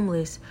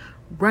 homeless,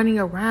 running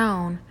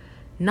around,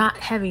 not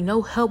having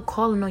no help,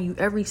 calling on you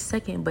every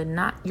second, but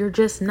you're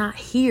just not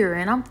here?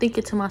 And I'm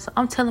thinking to myself,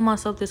 I'm telling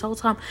myself this whole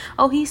time,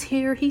 oh, he's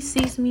here. He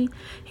sees me.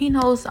 He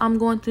knows I'm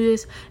going through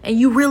this. And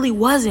you really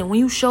wasn't. When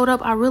you showed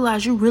up, I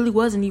realized you really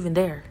wasn't even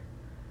there.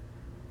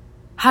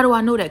 How do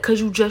I know that?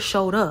 Because you just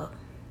showed up.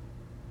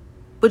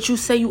 But you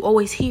say you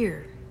always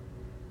here.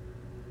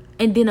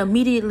 And then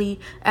immediately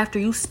after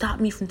you stop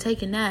me from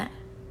taking that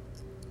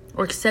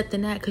or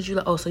accepting that, because you're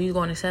like, oh, so you're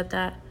going to accept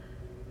that?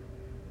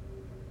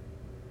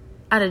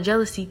 Out of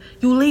jealousy,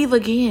 you leave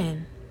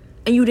again.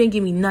 And you didn't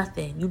give me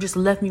nothing. You just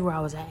left me where I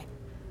was at.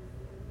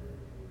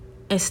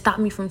 And stopped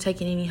me from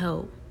taking any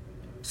help.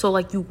 So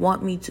like, you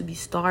want me to be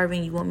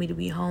starving. You want me to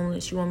be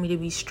homeless. You want me to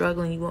be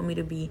struggling. You want me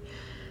to be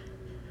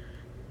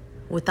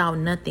without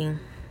nothing.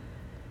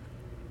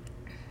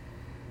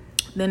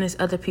 Then there's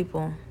other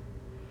people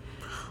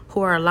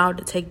who are allowed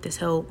to take this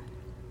help.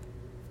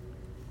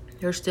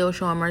 You're still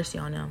showing mercy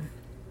on them.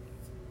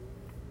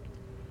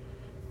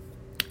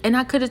 And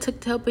I could have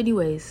took the help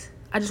anyways.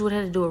 I just would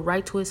have had to do it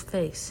right to his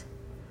face.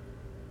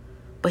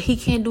 But he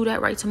can't do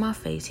that right to my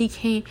face. He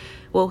can't.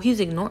 Well,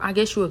 I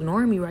guess you're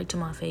ignoring me right to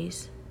my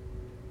face.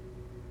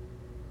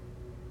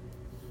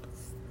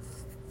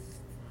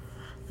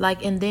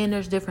 Like, and then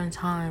there's different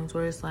times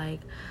where it's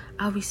like,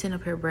 I'll be sitting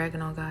up here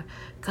bragging on God.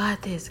 God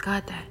this,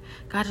 God that.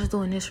 God is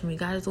doing this for me.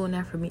 God is doing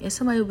that for me. And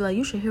somebody will be like,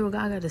 you should hear what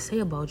God got to say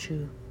about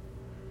you.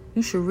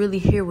 You should really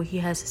hear what he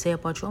has to say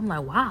about you. I'm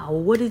like, wow,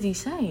 what is he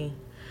saying?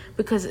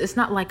 Because it's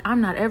not like I'm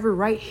not ever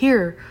right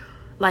here,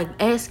 like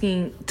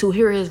asking to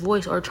hear his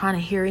voice or trying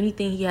to hear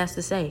anything he has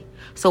to say.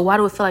 So why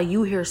do it feel like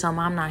you hear something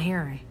I'm not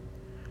hearing?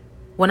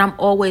 When I'm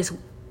always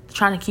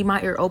trying to keep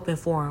my ear open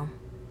for him.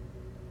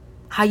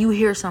 How you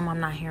hear something I'm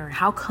not hearing?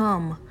 How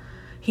come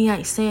he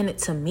ain't saying it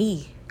to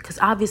me? Because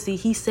obviously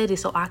he said it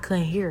so I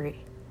couldn't hear it.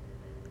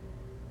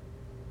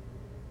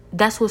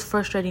 That's what's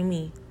frustrating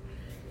me.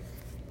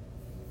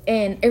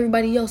 And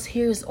everybody else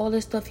hears all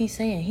this stuff he's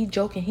saying. He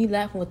joking, he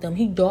laughing with them,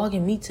 he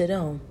dogging me to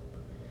them.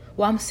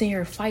 While I'm sitting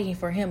here fighting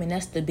for him, and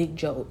that's the big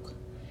joke.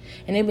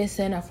 And they've been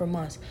saying that for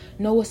months.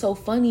 No, what's so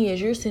funny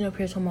is you're sitting up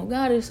here talking about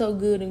God is so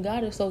good and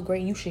God is so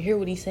great. You should hear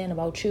what he's saying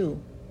about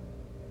you.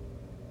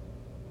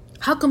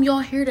 How come y'all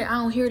hear that? I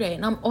don't hear that.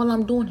 And all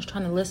I'm doing is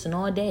trying to listen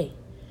all day.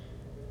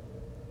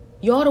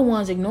 Y'all the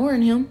ones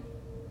ignoring him.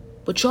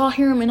 But y'all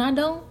hear him and I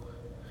don't?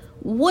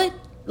 What?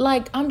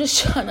 Like, I'm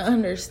just trying to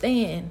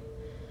understand.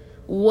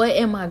 What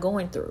am I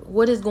going through?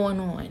 What is going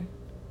on?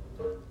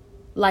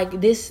 Like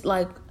this,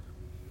 like...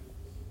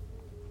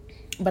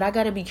 But I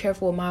got to be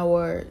careful with my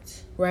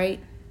words,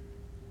 right?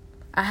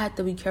 I have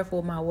to be careful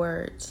with my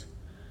words.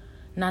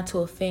 Not to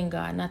offend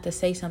God. Not to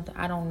say something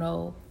I don't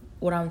know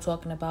what I'm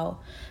talking about.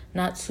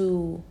 Not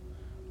to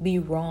be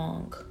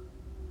wrong.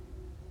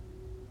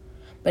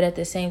 But at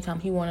the same time,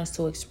 he wants us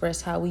to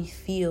express how we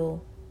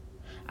feel.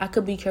 I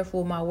could be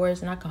careful with my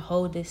words and I can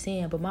hold this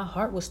in, but my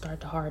heart will start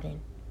to harden.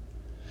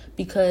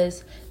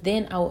 Because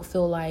then I would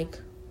feel like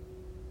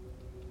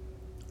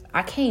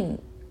I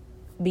can't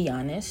be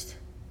honest.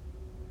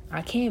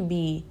 I can't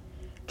be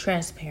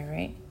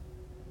transparent.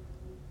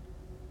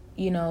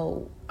 You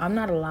know, I'm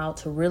not allowed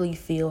to really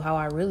feel how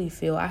I really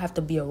feel. I have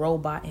to be a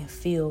robot and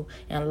feel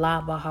and lie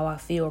about how I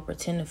feel or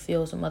pretend to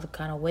feel some other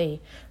kind of way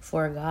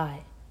for a God.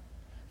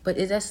 But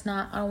that's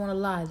not, I don't want to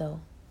lie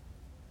though.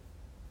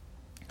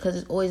 Because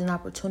it's always an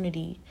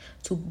opportunity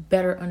to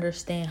better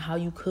understand how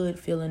you could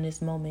feel in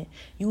this moment.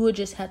 You would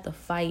just have to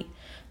fight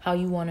how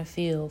you want to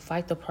feel.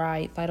 Fight the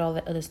pride. Fight all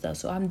that other stuff.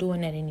 So I'm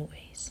doing that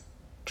anyways.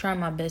 Trying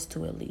my best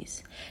to at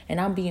least. And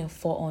I'm being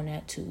fought on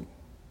that too.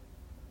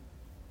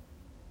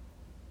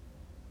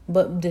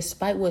 But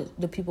despite what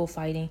the people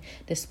fighting,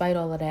 despite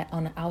all of that,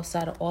 on the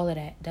outside of all of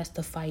that, that's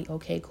the fight.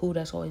 Okay, cool.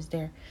 That's always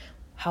there.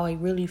 How I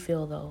really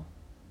feel though.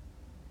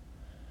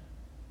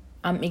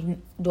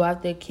 Do I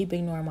have to keep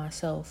ignoring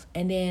myself?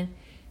 And then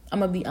I'm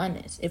going to be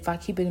honest. If I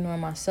keep ignoring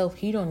myself,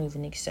 he don't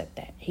even accept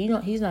that. He's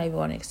not even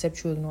going to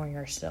accept you ignoring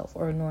yourself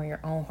or ignoring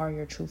your own heart,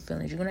 your true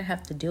feelings. You're going to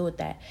have to deal with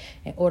that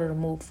in order to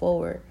move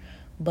forward.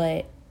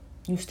 But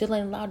you still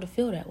ain't allowed to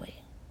feel that way.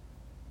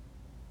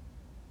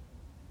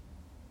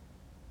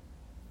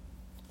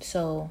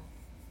 So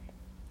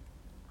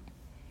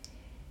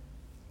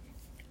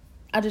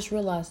I just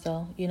realized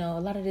though, you know, a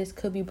lot of this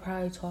could be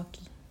pride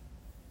talking.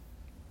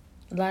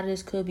 A lot of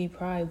this could be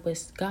pride,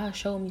 but God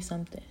showed me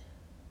something.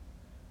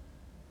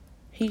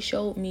 He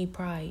showed me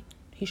pride.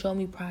 He showed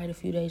me pride a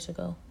few days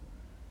ago.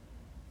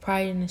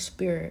 Pride in the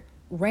spirit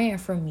ran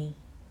from me.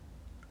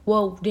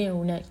 Well,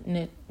 didn't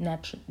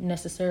not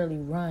necessarily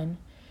run,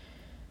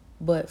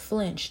 but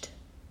flinched.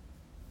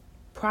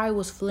 Pride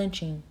was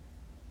flinching.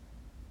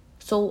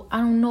 So I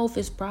don't know if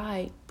it's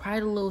pride.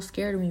 Pride a little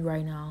scared of me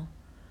right now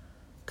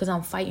because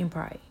I'm fighting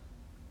pride.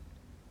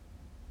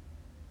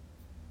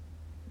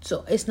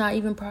 So it's not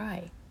even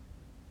pride.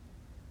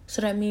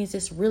 So that means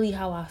it's really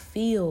how I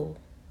feel.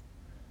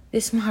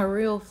 It's my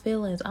real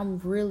feelings. I'm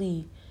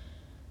really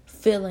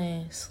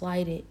feeling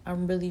slighted.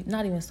 I'm really,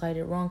 not even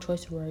slighted, wrong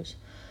choice of words.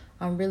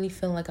 I'm really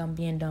feeling like I'm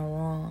being done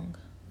wrong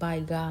by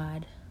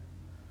God.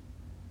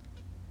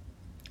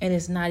 And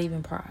it's not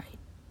even pride.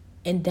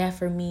 And that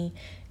for me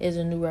is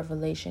a new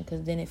revelation,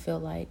 because then it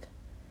felt like,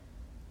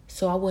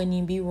 so I wouldn't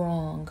even be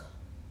wrong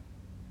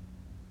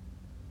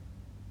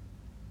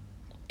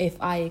if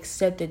I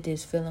accepted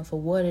this feeling for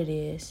what it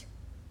is.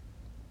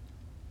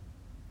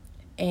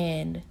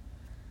 And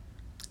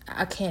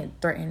I can't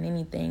threaten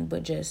anything,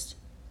 but just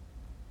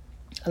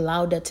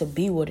allow that to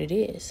be what it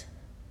is.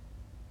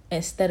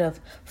 Instead of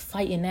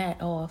fighting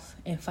that off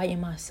and fighting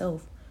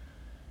myself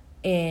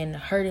and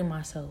hurting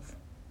myself.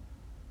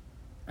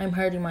 I'm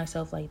hurting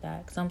myself like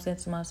that because I'm saying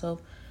to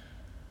myself,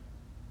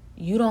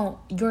 you're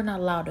not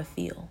allowed to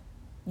feel.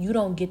 You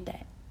don't get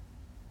that.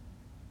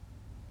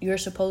 You're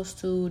supposed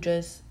to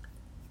just,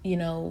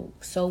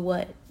 so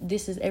what?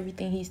 This is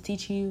everything he's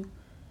teaching you.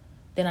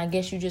 Then I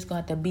guess you just gonna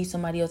have to be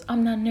somebody else.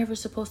 I'm not never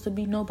supposed to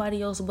be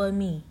nobody else but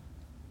me.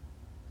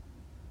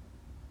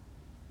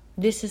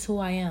 This is who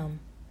I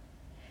am.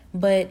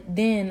 But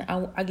then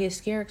I get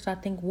scared because I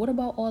think, what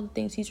about all the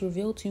things he's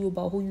revealed to you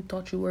about who you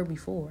thought you were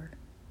before?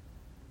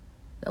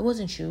 That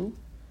wasn't you.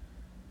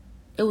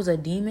 It was a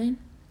demon,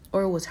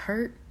 or it was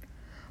hurt,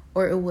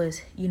 or it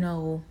was,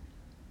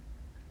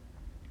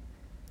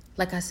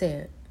 like I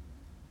said,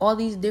 all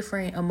these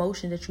different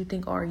emotions that you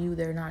think are you,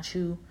 they're not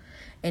you.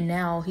 And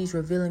now he's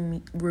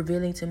revealing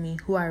to me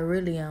who I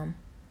really am.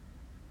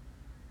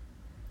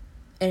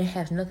 And it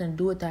has nothing to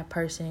do with that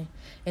person.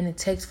 And it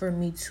takes for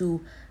me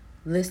to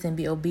listen,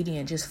 be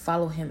obedient, just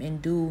follow him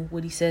and do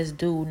what he says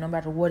do, no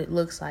matter what it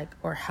looks like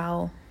or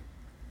how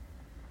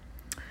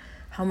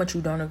much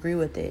you don't agree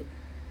with it.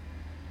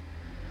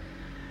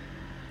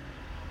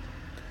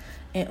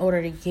 In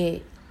order to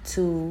get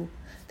to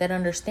that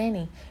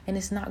understanding. And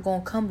it's not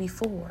going to come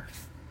before.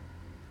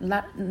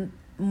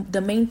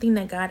 The main thing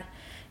that God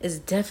is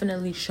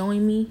definitely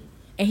showing me,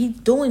 and he's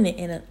doing it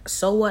in a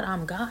so what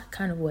I'm God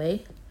kind of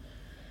way,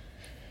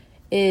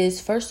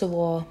 is first of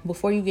all,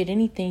 before you get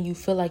anything you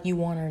feel like you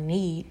want or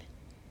need,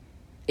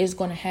 it's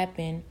going to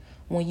happen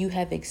when you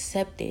have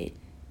accepted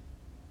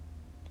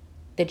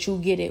that you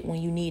get it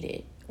when you need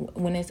it.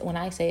 When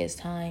I say it's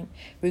time,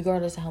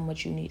 regardless of how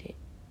much you need it,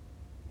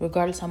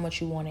 regardless how much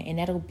you want it. And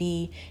that'll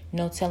be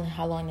no telling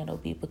how long that'll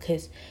be,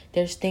 because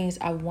there's things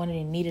I wanted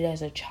and needed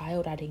as a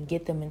child. I didn't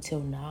get them until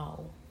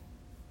now.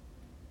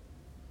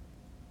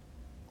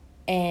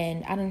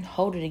 And I didn't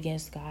hold it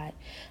against God,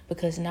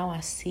 because now I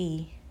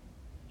see,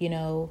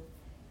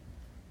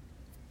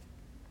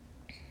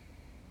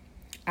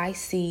 I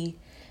see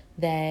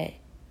that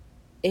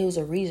it was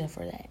a reason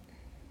for that.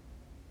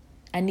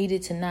 I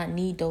needed to not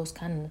need those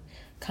kind of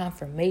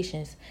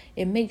confirmations.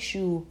 It makes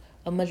you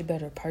a much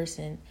better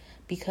person,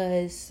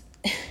 because,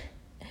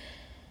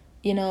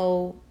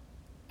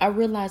 I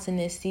realized in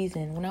this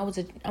season, I'm going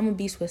to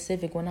be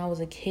specific. When I was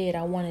a kid,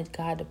 I wanted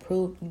God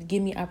to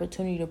give me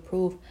opportunity to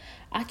prove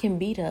I can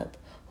beat up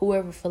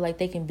whoever feel like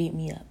they can beat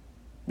me up.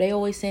 They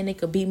always saying they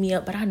could beat me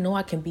up, but I know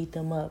I can beat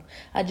them up.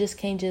 I just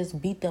can't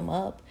just beat them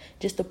up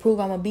just to prove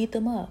I'm going to beat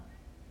them up.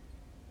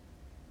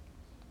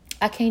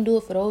 I can't do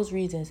it for those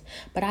reasons,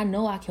 but I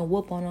know I can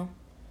whoop on them.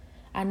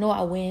 I know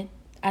I win.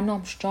 I know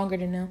I'm stronger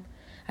than them.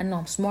 I know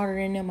I'm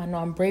smarter than them. I know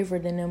I'm braver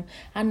than them.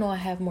 I know I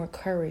have more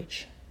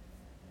courage.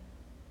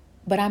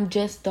 But I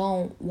just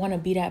don't want to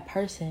be that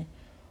person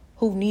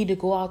who need to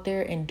go out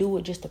there and do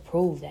it just to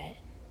prove that.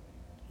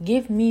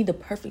 Give me the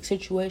perfect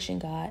situation,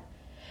 God,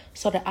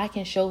 so that I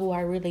can show who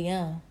I really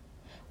am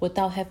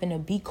without having to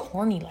be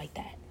corny like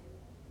that.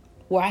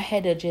 Where I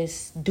had to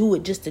just do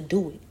it just to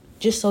do it.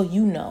 Just so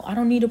you know. I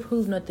don't need to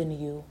prove nothing to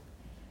you.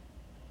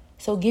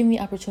 So give me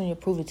opportunity to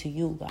prove it to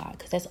you, God,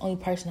 because that's the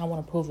only person I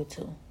want to prove it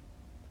to.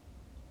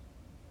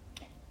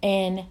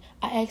 And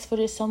I asked for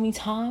this so many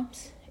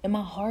times in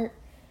my heart.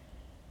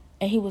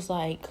 And he was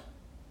like,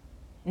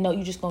 no,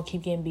 you're just going to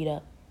keep getting beat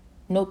up.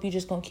 Nope, you're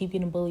just going to keep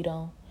getting bullied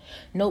on.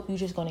 Nope, you're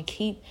just going to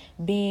keep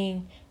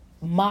being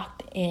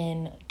mocked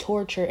and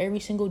tortured every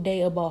single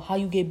day about how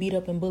you get beat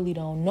up and bullied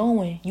on,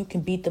 knowing you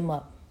can beat them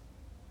up.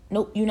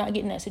 Nope, you're not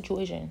getting that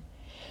situation.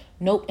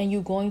 Nope, and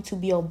you're going to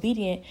be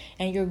obedient,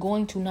 and you're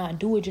going to not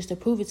do it just to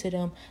prove it to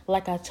them,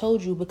 like I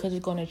told you, because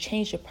it's going to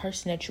change the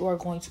person that you are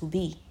going to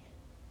be.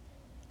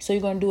 So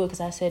you're going to do it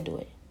because I said do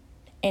it.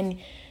 And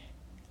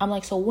I'm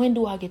like, so when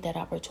do I get that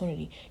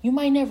opportunity? You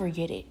might never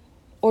get it,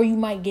 or you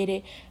might get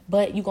it,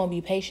 but you're going to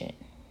be patient.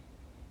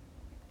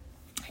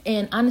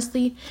 And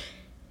honestly,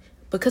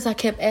 because I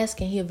kept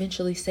asking, he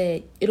eventually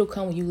said, it'll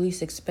come when you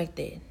least expect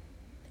it.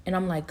 And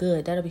I'm like,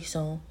 good, that'll be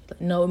soon.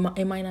 No,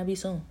 it might not be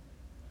soon.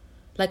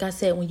 Like I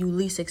said, when you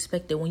least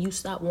expect it, when you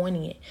stop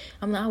wanting it.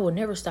 I'm like, I will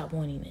never stop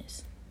wanting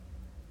this.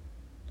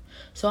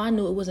 So I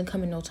knew it wasn't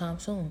coming no time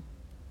soon.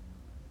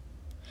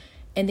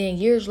 And then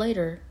years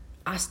later,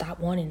 I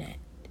stopped wanting that.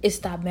 It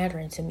stopped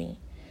mattering to me.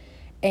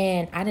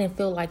 And I didn't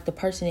feel like the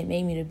person it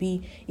made me to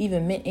be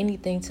even meant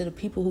anything to the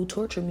people who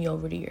tortured me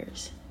over the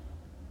years.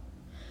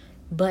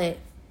 But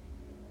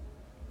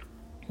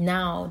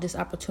now this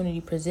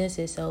opportunity presents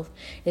itself.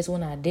 It's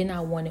when I did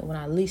not want it, when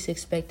I least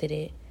expected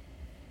it.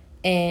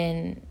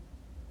 And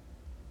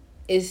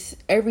it's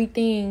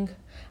everything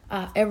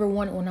I ever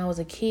wanted when I was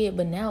a kid.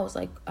 But now it's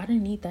like, I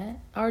didn't need that.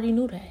 I already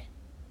knew that.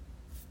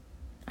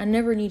 I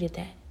never needed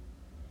that.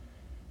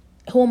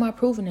 Who am I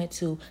proving that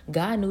to?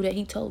 God knew that.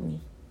 He told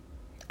me.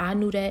 I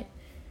knew that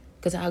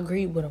because I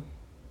agreed with him.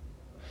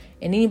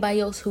 And anybody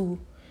else who,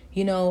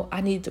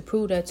 I needed to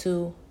prove that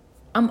to,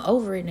 I'm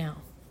over it now.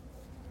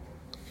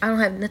 I don't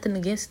have nothing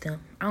against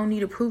them. I don't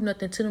need to prove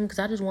nothing to them because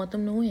I just want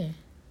them to win.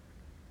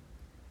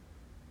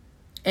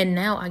 And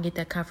now I get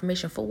that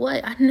confirmation for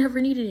what? I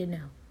never needed it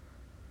now.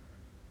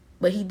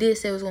 But he did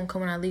say it was going to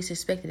come when I least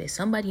expected it.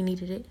 Somebody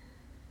needed it.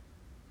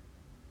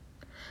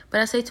 But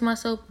I say to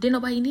myself, didn't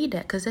nobody need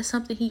that? Because that's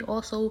something he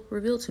also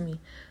revealed to me.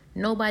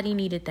 Nobody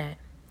needed that.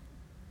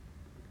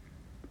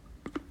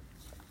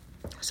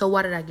 So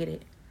why did I get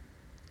it?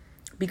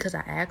 Because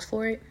I asked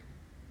for it.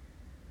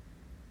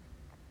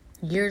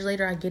 Years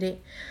later, I get it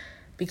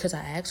because I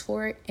asked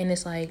for it. And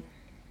it's like,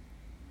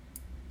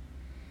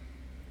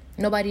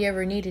 nobody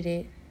ever needed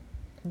it.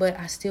 But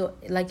I still,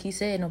 like he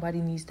said,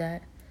 nobody needs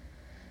that.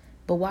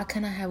 But why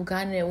can't I have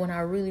gotten it when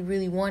I really,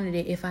 really wanted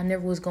it if I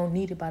never was going to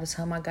need it by the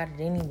time I got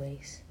it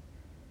anyways?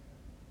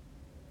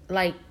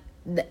 Like,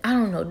 I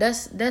don't know.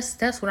 That's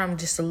what I'm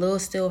just a little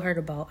still hurt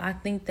about. I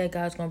think that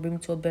God's going to bring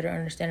me to a better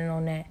understanding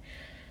on that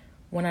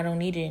when I don't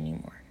need it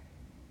anymore.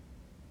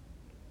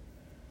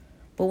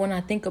 But when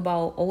I think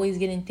about always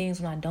getting things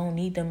when I don't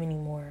need them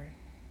anymore,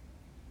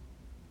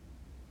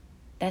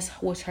 that's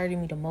what's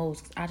hurting me the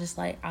most. I just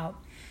like,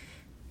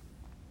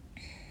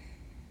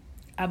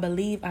 I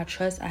believe, I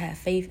trust, I have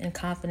faith and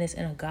confidence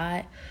in a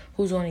God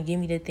who's going to give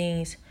me the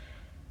things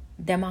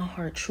that my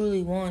heart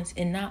truly wants,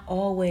 and not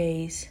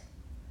always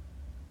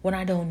when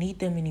I don't need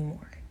them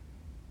anymore.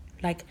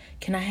 Like,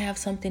 can I have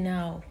something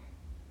now?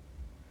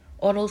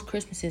 All those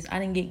Christmases, I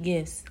didn't get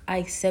gifts. I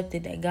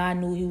accepted that God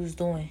knew what he was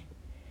doing.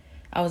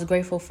 I was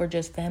grateful for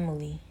just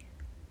family.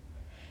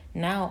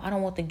 Now, I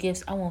don't want the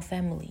gifts. I want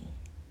family.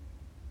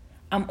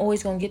 I'm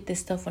always going to get this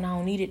stuff when I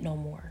don't need it no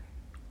more.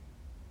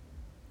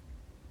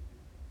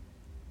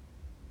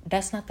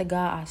 That's not the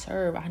God I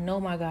serve. I know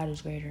my God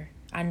is greater.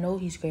 I know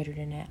he's greater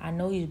than that. I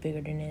know he's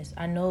bigger than this.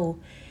 I know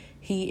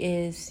he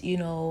is,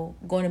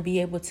 going to be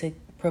able to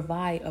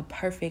provide a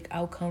perfect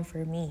outcome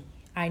for me.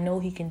 I know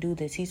he can do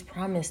this. He's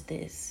promised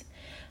this.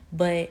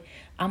 But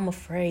I'm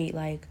afraid,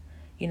 I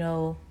don't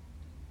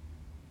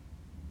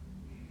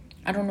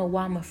know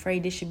why I'm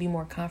afraid. This should be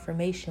more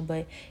confirmation,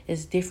 but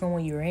it's different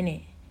when you're in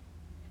it.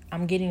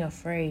 I'm getting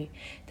afraid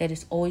that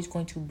it's always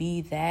going to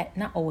be that.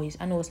 Not always.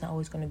 I know it's not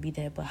always going to be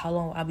that, but how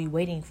long I'll be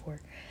waiting for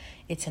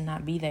it to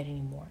not be that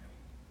anymore.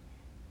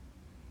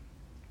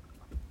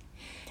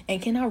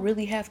 And can I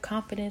really have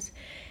confidence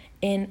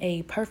in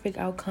a perfect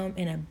outcome,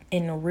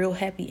 in a real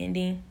happy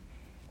ending?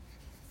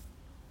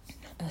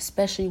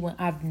 Especially when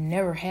I've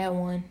never had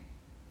one,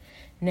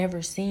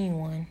 never seen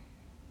one,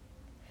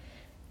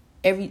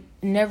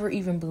 never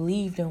even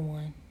believed in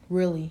one,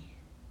 really.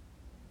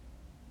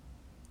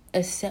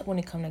 Except when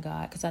it comes to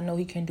God, because I know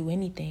he can do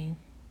anything.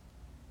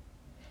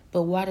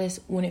 But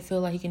when it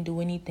feels like he can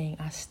do anything,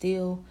 I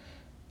still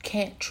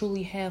can't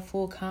truly have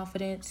full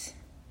confidence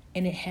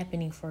in it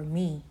happening for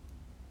me.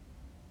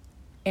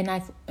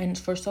 And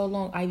for so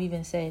long, I've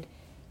even said,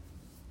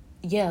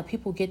 yeah,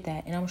 people get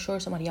that. And I'm sure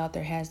somebody out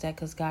there has that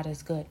because God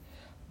is good.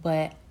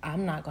 But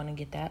I'm not going to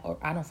get that, or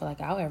I don't feel like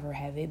I'll ever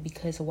have it,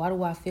 because why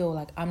do I feel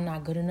like I'm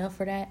not good enough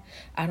for that?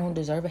 I don't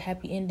deserve a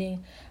happy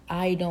ending.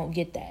 I don't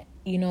get that,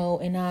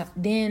 and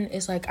then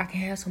it's like I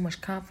can have so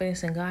much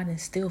confidence in God and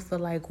still feel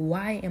like,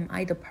 why am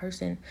I the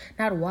person?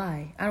 Not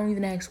why. I don't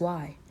even ask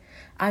why.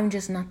 I'm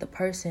just not the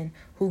person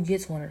who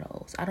gets one of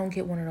those. I don't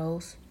get one of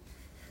those.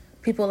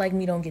 People like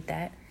me don't get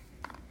that.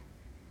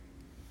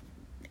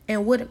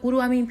 And what do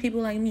I mean, people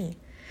like me?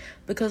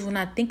 Because when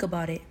I think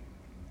about it,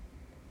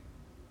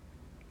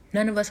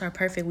 none of us are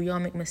perfect. We all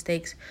make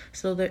mistakes.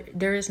 So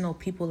there is no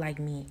people like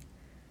me.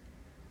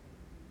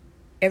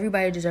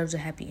 Everybody deserves a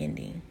happy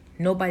ending.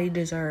 Nobody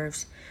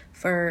deserves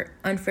for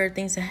unfair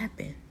things to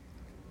happen.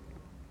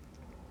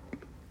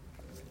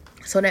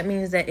 So that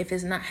means that if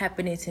it's not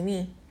happening to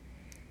me,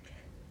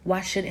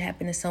 why should it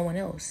happen to someone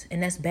else?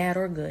 And that's bad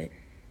or good.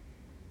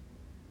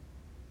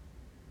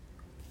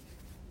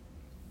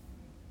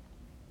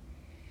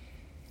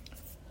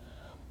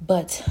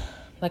 But,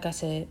 like I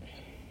said,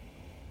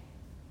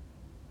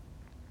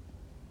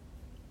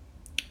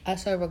 I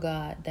serve a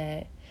God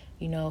that,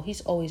 he's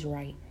always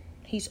right.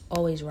 He's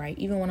always right.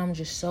 Even when I'm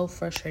just so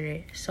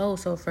frustrated, so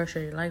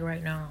frustrated, like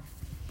right now.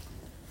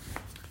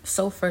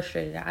 So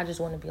frustrated. I just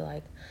want to be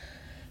like,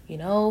 I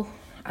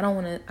don't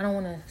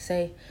want to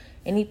say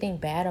anything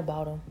bad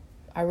about him.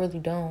 I really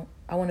don't.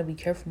 I want to be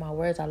careful with my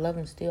words. I love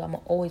him still. I'm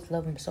going to always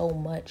love him so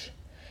much.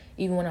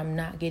 Even when I'm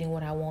not getting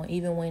what I want.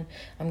 Even when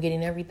I'm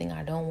getting everything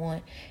I don't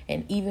want.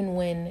 And even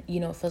when,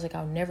 it feels like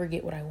I'll never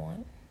get what I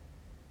want.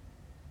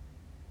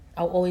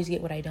 I'll always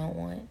get what I don't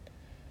want.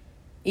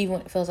 Even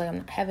when it feels like I'm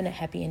not having a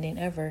happy ending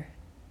ever.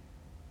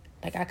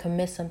 Like I can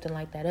mess something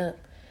like that up.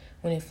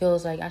 When it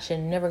feels like I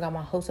should never got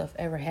my hopes of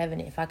ever having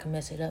it if I can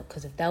mess it up.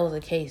 Because if that was the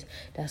case,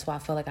 that's why I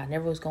felt like I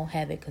never was going to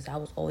have it. Because I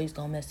was always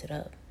going to mess it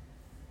up.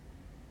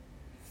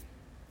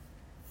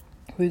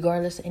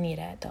 Regardless of any of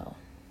that, though.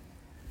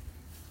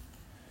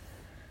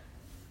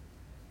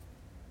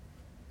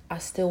 I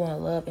still want to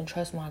love and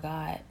trust my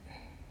God.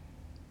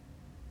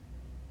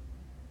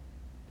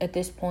 At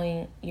this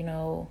point,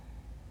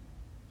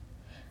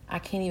 I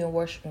can't even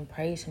worship and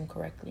praise him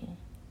correctly.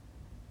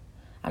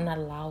 I'm not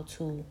allowed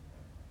to.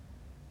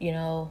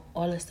 All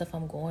the stuff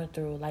I'm going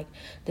through. Like,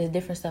 the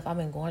different stuff I've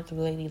been going through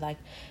lately. Like,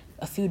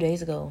 a few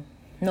weeks ago.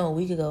 A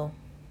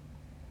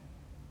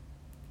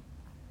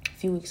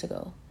few weeks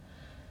ago.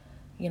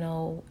 In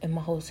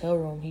my hotel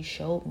room, he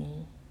showed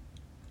me.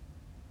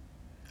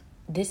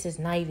 This is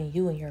not even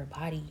you in your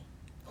body.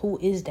 Who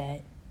is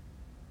that?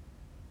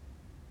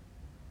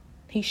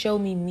 He showed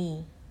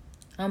me.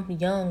 I'm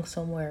young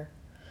somewhere.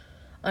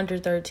 Under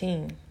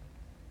 13.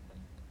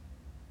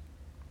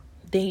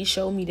 Then he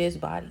showed me this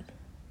body.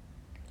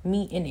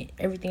 Me in it.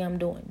 Everything I'm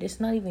doing. This is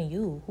not even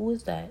you. Who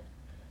is that?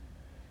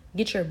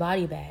 Get your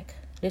body back.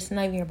 This is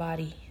not even your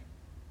body.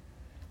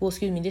 Well,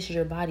 excuse me. This is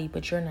your body,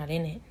 but you're not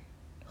in it.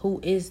 Who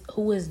is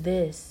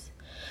this?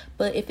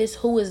 But if it's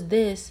who is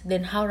this,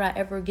 then how did I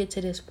ever get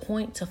to this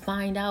point to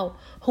find out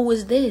who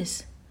is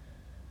this?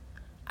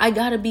 I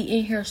gotta be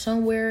in here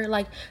somewhere.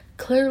 Like,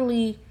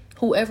 clearly,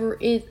 whoever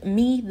is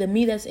me, the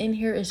me that's in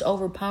here is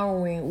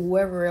overpowering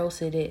whoever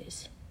else it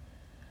is.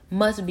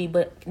 Must be,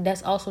 but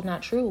that's also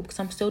not true, because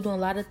I'm still doing a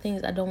lot of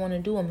things I don't want to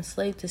do. I'm a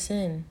slave to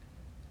sin.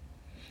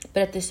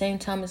 But at the same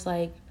time, it's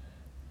like,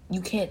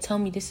 you can't tell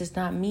me this is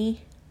not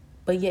me,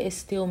 but yet it's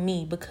still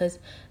me, because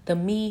the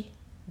me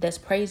that's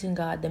praising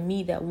God, the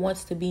me that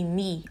wants to be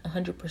me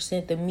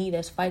 100%, the me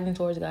that's fighting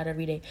towards God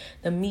every day,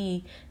 the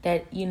me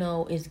that,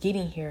 is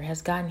getting here,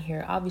 has gotten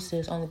here. Obviously,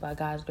 it's only by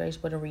God's grace,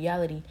 but in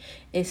reality,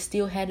 it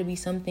still had to be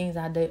some things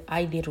I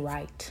did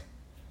right.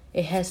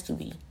 It has to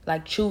be,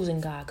 like choosing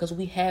God, because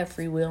we have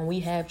free will and we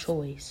have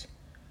choice.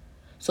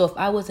 So if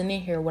I wasn't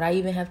in here, would I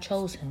even have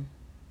chose him?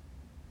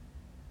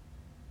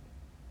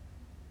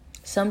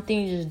 Some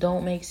things just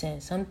don't make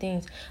sense. Some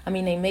things,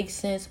 they make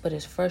sense, but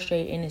it's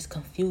frustrating and it's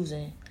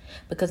confusing.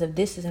 Because if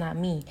this is not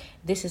me,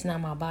 this is not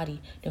my body,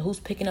 then who's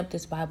picking up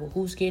this Bible?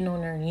 Who's getting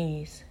on their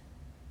knees?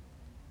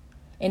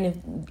 I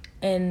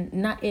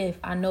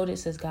know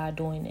this is God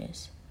doing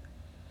this.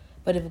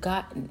 But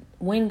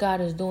when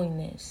God is doing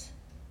this,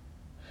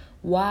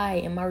 why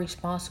am I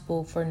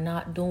responsible for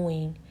not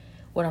doing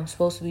what I'm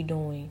supposed to be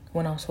doing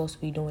when I'm supposed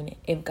to be doing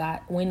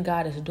it? When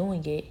God is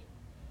doing it,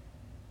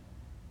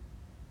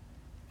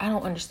 I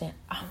don't understand.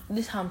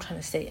 This is how I'm trying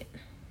to say it.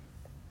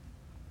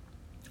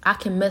 I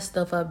can mess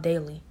stuff up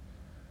daily.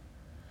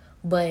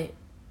 But,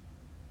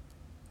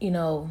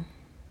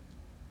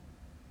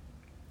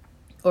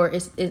 or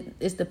it's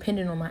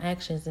dependent on my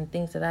actions and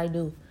things that I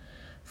do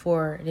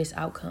for this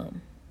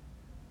outcome.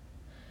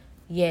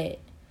 Yet,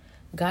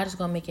 God is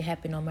going to make it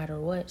happen no matter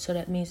what. So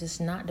that means it's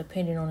not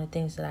dependent on the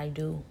things that I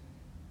do.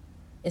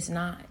 It's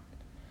not.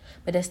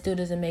 But that still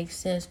doesn't make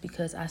sense,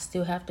 because I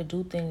still have to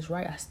do things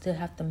right. I still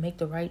have to make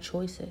the right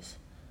choices.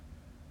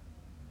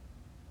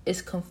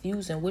 It's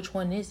confusing. Which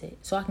one is it?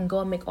 So I can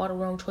go and make all the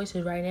wrong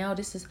choices right now.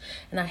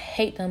 And I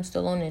hate that I'm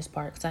still on this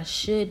part, because I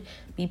should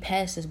be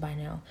past this by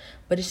now.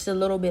 But it's just a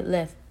little bit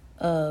left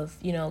of,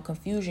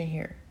 confusion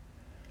here.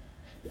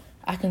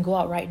 I can go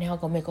out right now,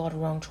 go make all the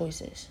wrong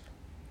choices.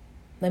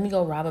 Let me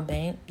go rob a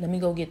bank. Let me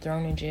go get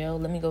thrown in jail.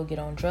 Let me go get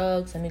on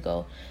drugs. Let me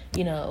go,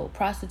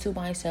 prostitute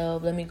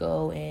myself. Let me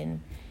go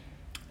and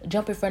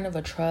jump in front of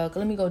a truck.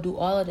 Let me go do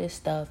all of this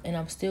stuff. And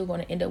I'm still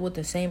going to end up with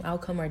the same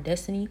outcome or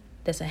destiny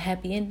that's a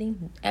happy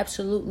ending?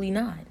 Absolutely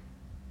not.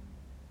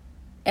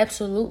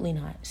 Absolutely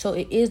not. So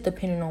it is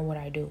dependent on what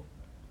I do.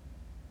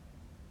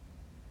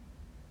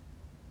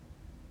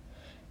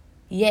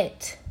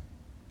 Yet,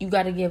 you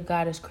got to give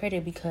God his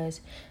credit,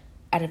 because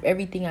out of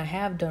everything I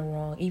have done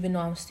wrong, even though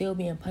I'm still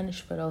being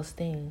punished for those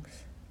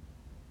things,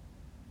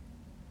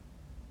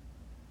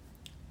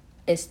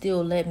 it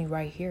still led me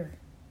right here.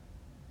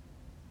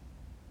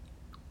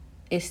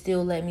 It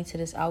still led me to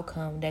this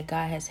outcome that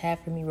God has had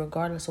for me,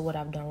 regardless of what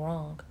I've done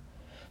wrong.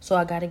 So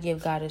I got to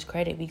give God his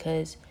credit,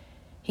 because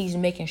he's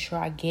making sure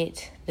I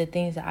get the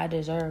things that I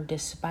deserve,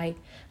 despite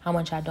how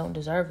much I don't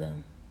deserve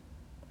them.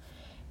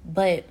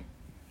 But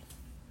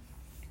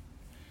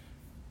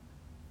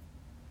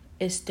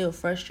it's still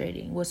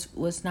frustrating.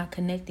 What's not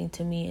connecting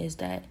to me is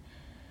that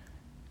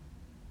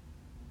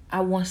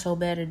I want so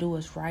bad to do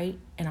what's right,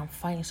 and I'm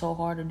fighting so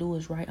hard to do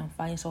what's right. I'm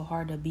fighting so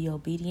hard to be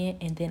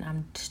obedient, and then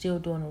I'm still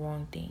doing the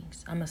wrong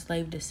things. I'm a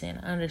slave to sin.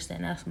 I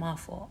understand that's my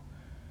fault.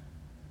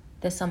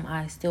 That's something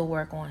I still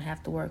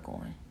have to work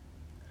on.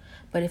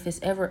 But if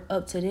it's ever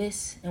up to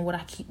this and what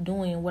I keep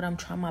doing and what I'm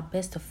trying my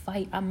best to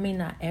fight, I may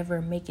not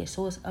ever make it.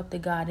 So it's up to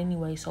God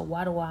anyway. So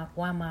why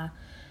am I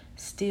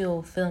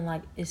still feeling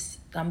like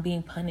I'm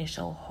being punished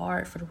so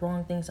hard for the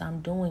wrong things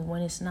I'm doing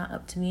when it's not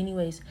up to me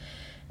anyways?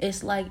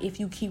 It's like if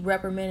you keep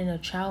reprimanding a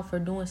child for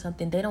doing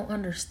something, they don't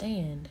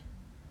understand.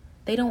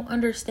 They don't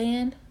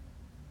understand.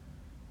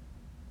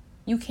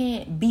 You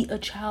can't beat a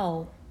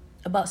child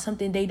about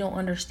something they don't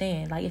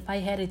understand. Like if I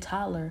had a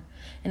toddler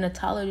and the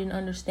toddler didn't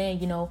understand,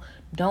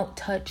 don't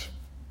touch,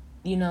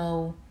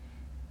 the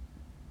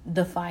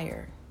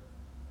fire.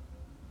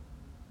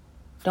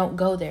 Don't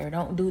go there.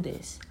 Don't do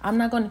this. I'm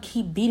not going to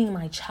keep beating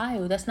my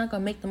child. That's not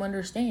going to make them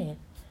understand.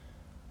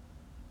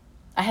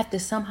 I have to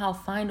somehow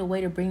find a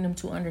way to bring them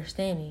to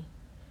understanding.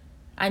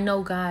 I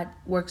know God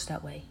works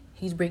that way.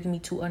 He's bringing me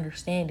to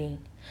understanding,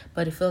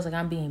 but it feels like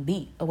I'm being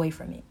beat away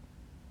from it.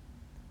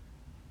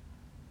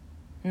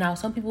 Now,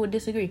 some people would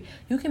disagree.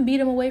 You can beat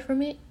them away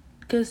from it,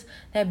 because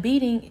that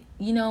beating,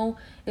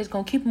 is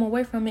going to keep them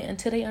away from it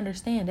until they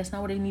understand. That's not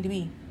where they need to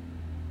be.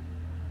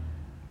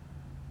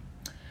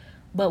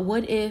 But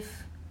what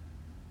if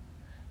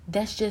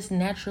that's just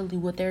naturally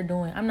what they're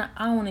doing? I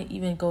don't want to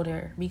even go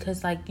there,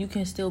 because you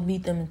can still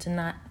beat them into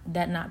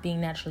not being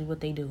naturally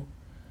what they do.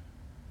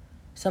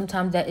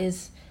 Sometimes that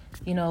is,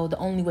 the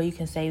only way you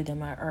can save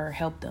them or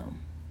help them.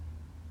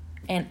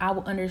 And I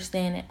will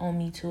understand it on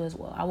me too as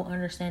well. I will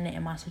understand it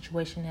in my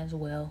situation as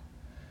well.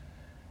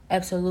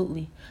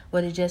 Absolutely.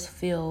 But it just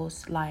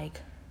feels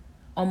like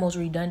almost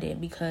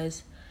redundant,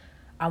 because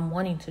I'm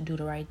wanting to do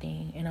the right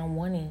thing, and I'm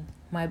wanting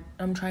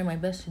I'm trying my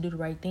best to do the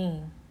right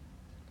thing.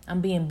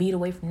 I'm being beat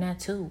away from that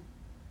too.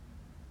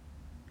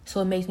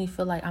 So it makes me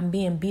feel like I'm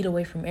being beat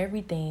away from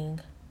everything.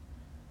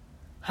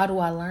 How do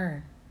I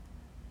learn?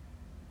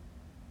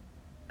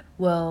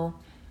 Well,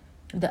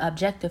 the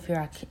objective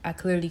here I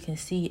clearly can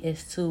see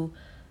is to,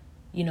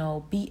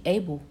 be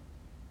able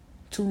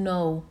to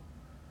know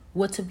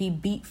what to be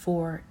beat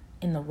for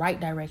in the right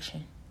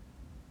direction.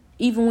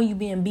 Even when you're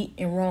being beat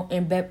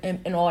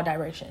in all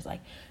directions.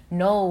 Like,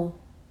 know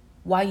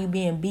why you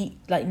being beat.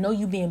 Like, know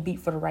you being beat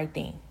for the right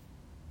thing.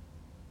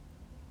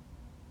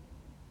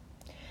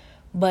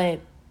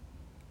 But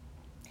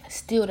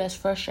still, that's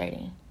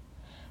frustrating.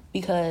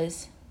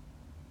 Because,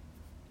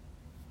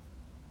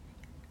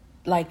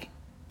 like,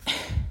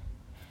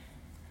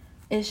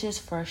 it's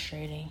just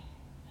frustrating.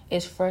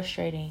 It's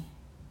frustrating.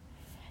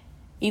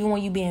 Even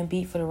when you being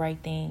beat for the right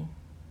thing.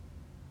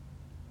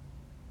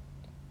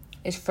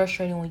 It's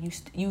frustrating when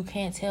you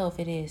can't tell if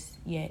it is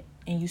yet,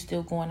 and you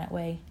still going that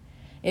way.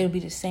 It'll be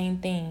the same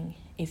thing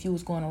if you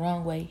was going the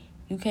wrong way.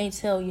 You can't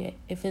tell yet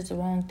if it's the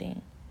wrong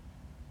thing.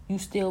 You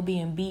still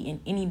being beat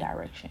in any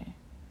direction.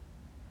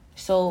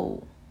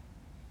 So,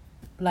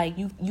 like,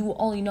 you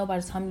only know by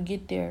the time you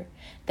get there.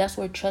 That's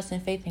where trust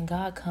and faith in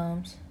God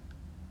comes.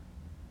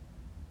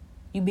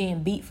 You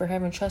being beat for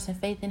having trust and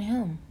faith in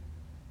Him.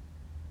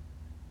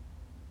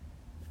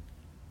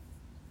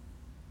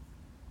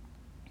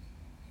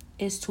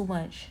 It's too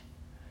much.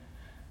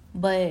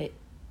 But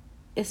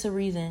it's a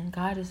reason.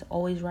 God is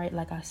always right.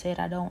 Like I said,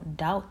 I don't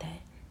doubt that.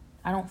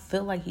 I don't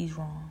feel like He's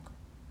wrong.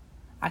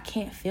 I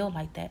can't feel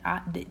like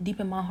that. Deep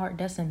in my heart,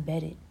 that's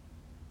embedded.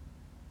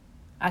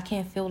 I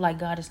can't feel like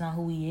God is not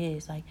who He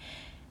is. Like,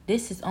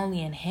 this is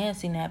only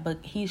enhancing that. But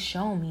He's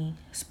shown me,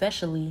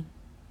 especially,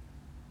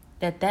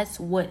 that that's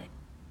what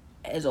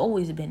has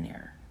always been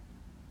there.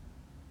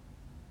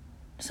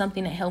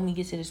 Something that helped me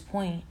get to this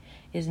point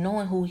is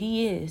knowing who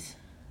He is.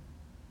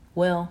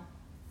 Well,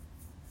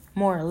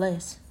 more or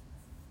less.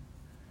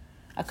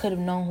 I could have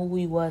known who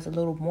He was a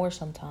little more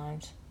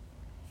sometimes.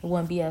 It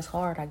wouldn't be as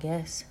hard, I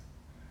guess.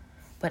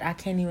 But I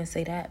can't even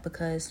say that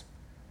because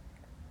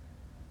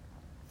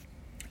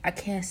I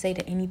can't say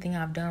that anything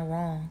I've done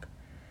wrong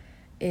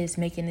is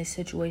making this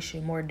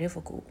situation more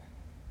difficult.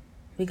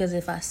 Because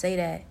if I say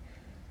that,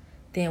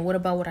 then what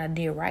about what I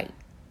did right?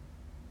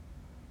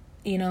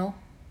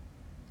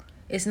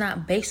 It's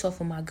not based off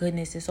of my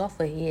goodness. It's off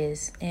of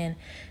His. And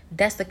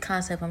that's the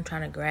concept I'm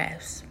trying to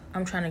grasp.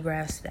 I'm trying to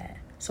grasp that.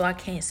 So I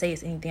can't say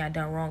it's anything I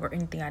done wrong or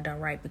anything I done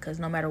right. Because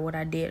no matter what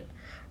I did,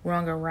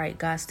 wrong or right,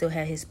 God still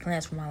had His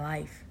plans for my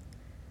life.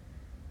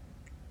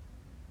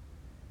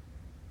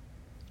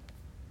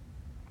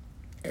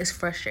 It's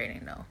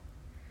frustrating, though.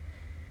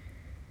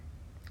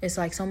 It's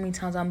like so many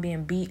times I'm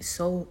being beat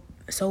so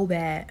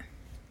bad.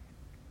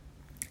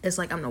 It's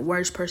like I'm the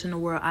worst person in the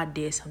world. I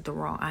did something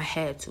wrong. I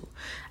had to.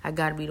 I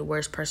got to be the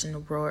worst person in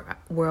the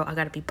world. I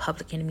got to be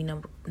public enemy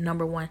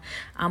number one.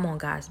 I'm on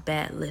God's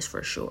bad list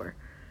for sure.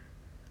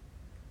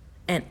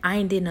 And I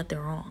ain't did nothing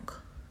wrong.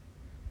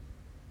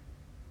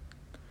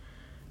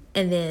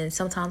 And then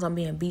sometimes I'm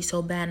being beat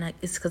so bad, and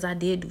it's because I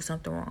did do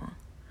something wrong.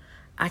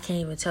 I can't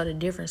even tell the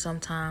difference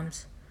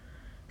sometimes.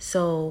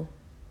 So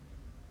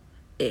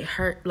it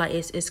hurt. Like,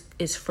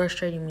 it's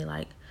frustrating me.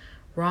 Like,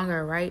 wrong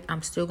or right,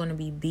 I'm still going to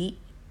be beat.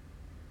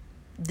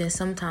 Then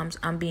sometimes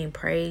I'm being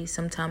praised.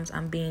 Sometimes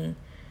I'm being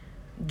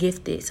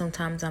gifted.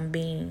 Sometimes I'm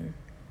being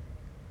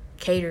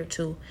catered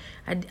to.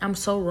 I'm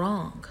so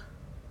wrong.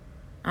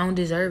 I don't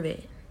deserve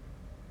it.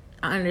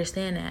 I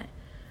understand that.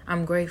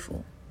 I'm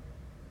grateful.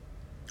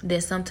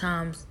 Then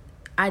sometimes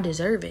I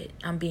deserve it.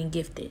 I'm being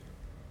gifted.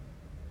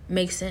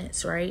 Makes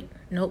sense, right?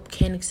 Nope.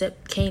 Can't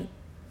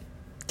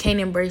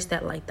embrace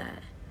that like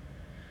that.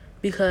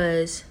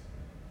 Because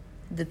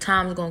the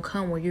time's going to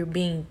come where you're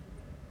being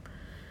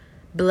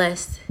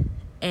blessed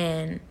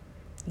and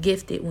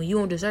gifted when you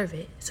don't deserve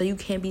it. So you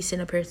can't be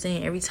sitting up here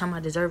saying every time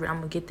I deserve it, I'm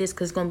going to get this.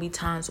 Because it's going to be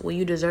times where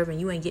you deserve it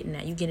and you ain't getting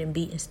that. You getting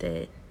beat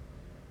instead.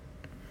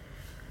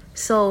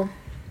 So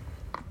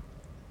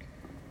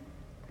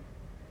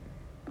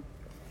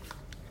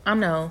I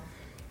know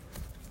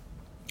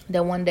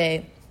that one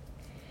day,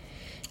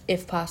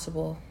 if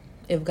possible,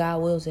 if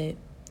God wills it,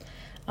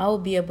 I will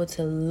be able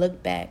to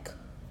look back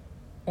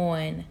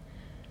on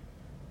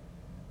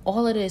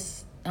all of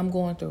this I'm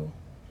going through.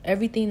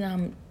 Everything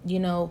I'm,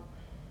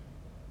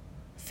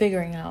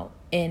 figuring out.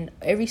 And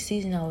every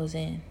season I was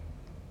in.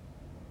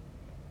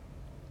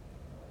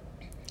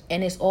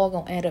 And it's all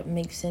going to add up,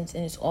 make sense,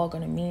 and it's all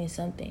going to mean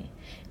something.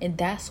 And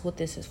that's what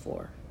this is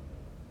for.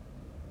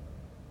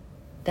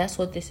 That's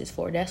what this is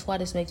for. That's why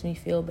this makes me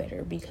feel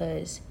better.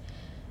 Because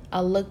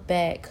I look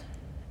back.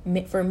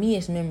 For me,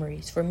 it's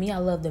memories. For me, I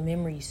love the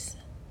memories.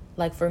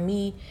 Like, for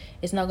me,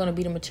 it's not going to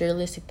be the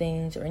materialistic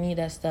things or any of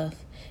that stuff.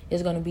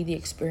 It's going to be the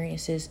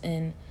experiences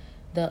and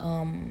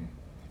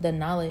the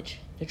knowledge,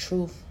 the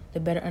truth, the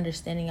better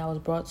understanding I was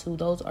brought to.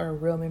 Those are the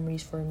real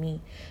memories for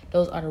me.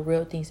 Those are the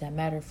real things that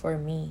matter for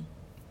me.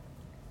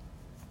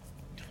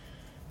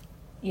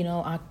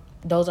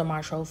 Those are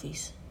my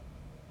trophies.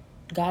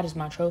 God is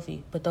my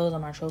trophy, but those are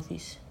my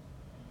trophies.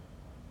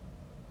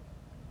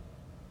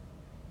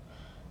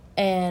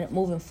 And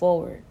moving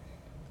forward,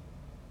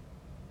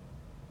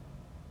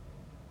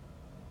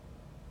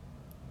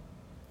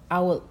 I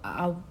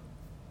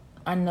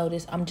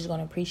notice I'm just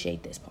gonna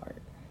appreciate this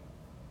part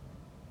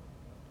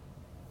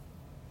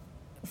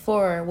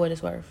for what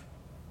it's worth.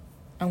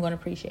 I'm gonna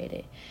appreciate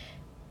it.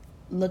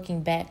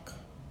 Looking back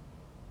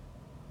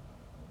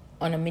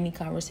on the many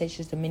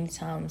conversations, the many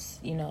times,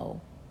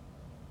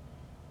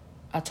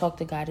 I talk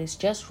to God, it's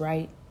just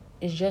right.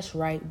 It's just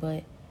right,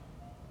 but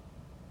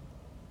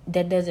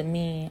that doesn't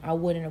mean I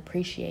wouldn't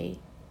appreciate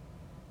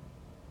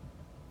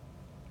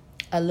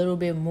a little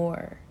bit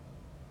more.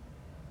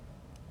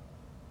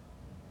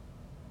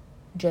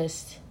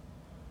 Just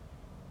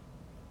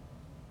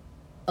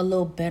a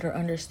little better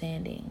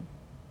understanding.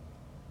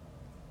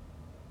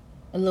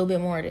 A little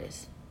bit more of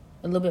this.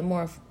 A little bit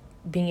more of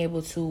being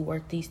able to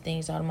work these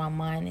things out of my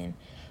mind and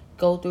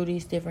go through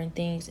these different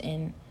things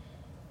and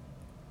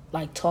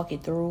talk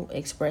it through,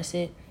 express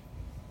it.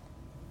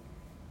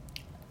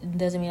 It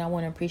doesn't mean I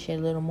want to appreciate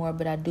a little more,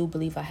 but I do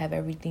believe I have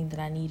everything that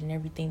I need and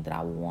everything that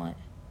I want.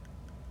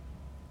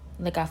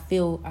 I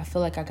feel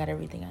like I got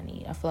everything I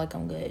need. I feel like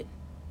I'm good.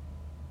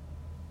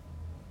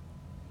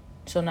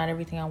 So not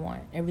everything I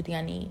want, everything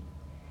I need.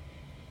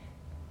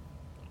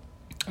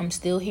 I'm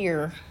still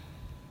here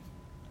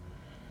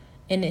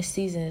in this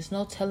season. There's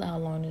no telling how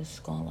long this is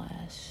going to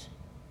last.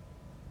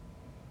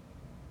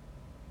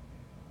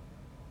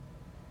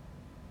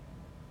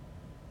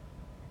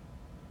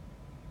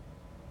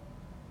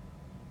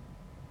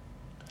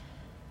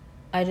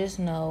 I just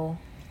know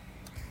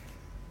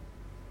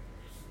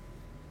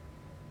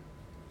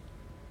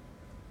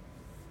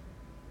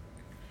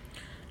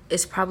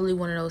it's probably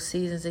one of those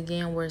seasons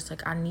again where it's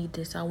like, I need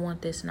this, I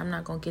want this, and I'm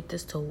not going to get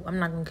this till, I'm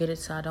not going to get it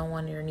so I don't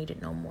want it or need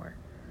it no more.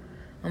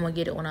 I'm going to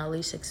get it when I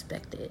least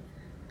expect it.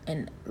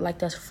 And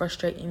that's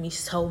frustrating me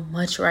so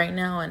much right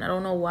now, and I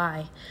don't know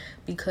why,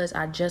 because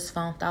I just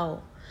found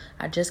out.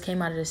 I just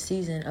came out of the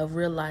season of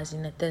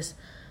realizing that that's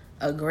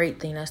a great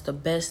thing, that's the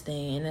best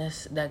thing, and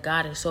that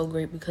God is so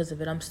great because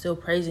of it. I'm still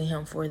praising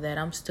him for that.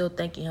 I'm still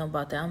thanking him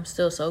about that. I'm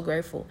still so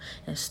grateful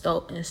and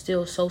stoked, and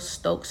still so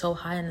stoked, so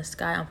high in the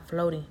sky. I'm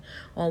floating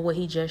on what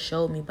he just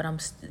showed me, but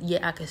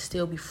I could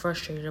still be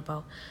frustrated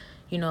about,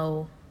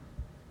 the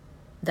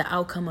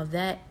outcome of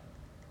that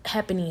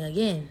happening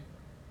again.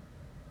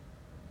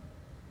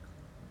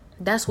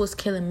 That's what's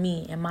killing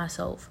me and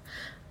myself.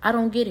 I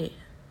don't get it.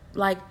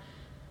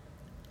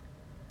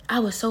 I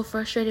was so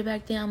frustrated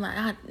back then. I'm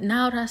like,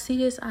 now that I see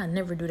this, I'll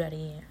never do that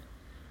again.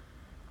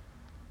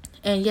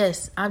 And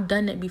yes, I've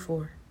done it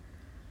before.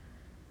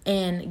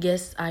 And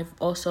yes, I've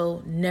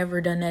also never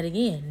done that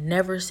again.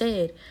 Never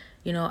said,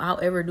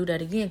 I'll ever do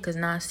that again, because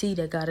now I see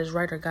that God is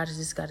right or God is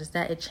this, God is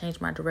that. It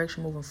changed my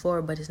direction moving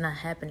forward, but it's not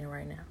happening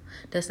right now.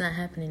 That's not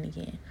happening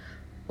again.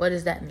 What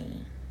does that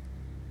mean?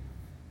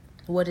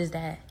 What is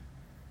that?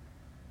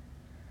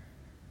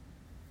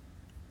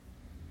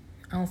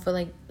 I don't feel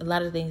like a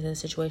lot of things in the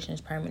situation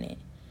is permanent,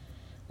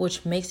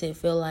 which makes it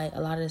feel like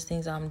a lot of the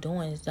things I'm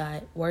doing is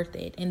not worth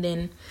it. And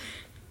then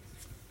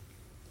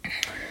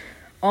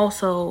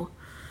also,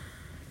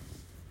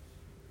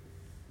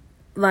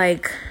 I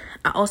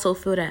also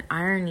feel that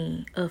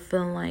irony of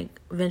feeling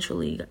like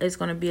eventually it's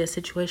going to be a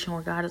situation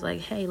where God is like,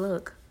 hey,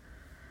 look,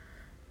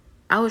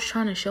 I was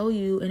trying to show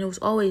you, and it was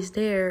always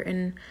there,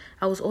 and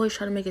I was always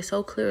trying to make it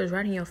so clear, it's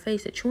right in your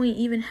face, that you ain't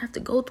even have to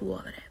go through all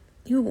of that.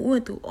 You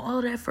went through all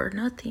of that for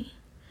nothing.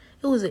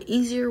 It was an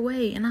easier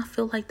way, and I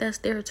feel like that's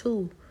there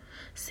too,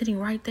 sitting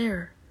right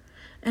there.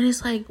 And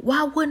it's like,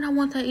 why wouldn't I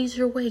want that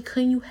easier way?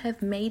 Couldn't you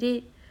have made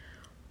it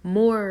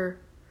more?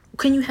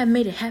 Couldn't you have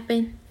made it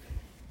happen?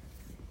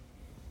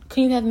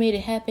 Couldn't you have made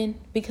it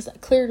happen? Because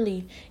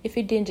clearly, if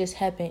it didn't just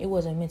happen, it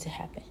wasn't meant to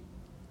happen.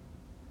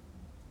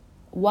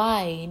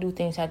 Why do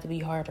things have to be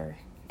harder?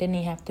 Didn't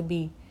it have to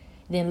be?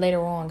 Then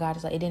later on, God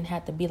is like, it didn't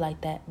have to be like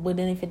that. But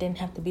then if it didn't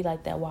have to be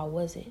like that, why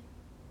was it?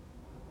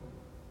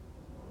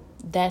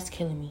 That's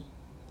killing me.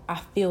 I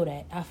feel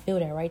that. I feel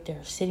that right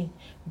there, sitting,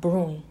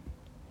 brewing.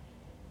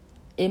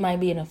 It might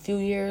be in a few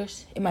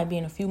years. It might be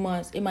in a few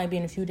months. It might be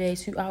in a few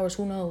days, few hours.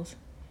 Who knows?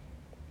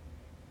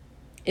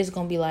 It's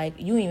going to be like,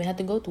 you didn't even have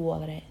to go through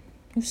all of that.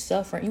 You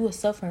suffering. You were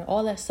suffering.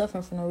 All that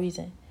suffering for no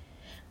reason.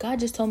 God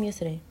just told me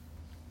yesterday.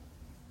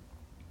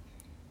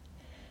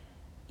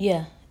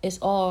 Yeah, it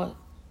all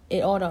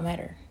don't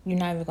matter. You're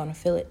not even going to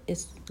feel it.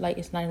 It's not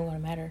even going to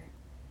matter.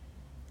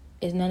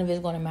 None of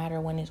it's going to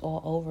matter when it's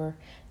all over.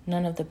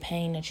 None of the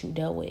pain that you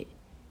dealt with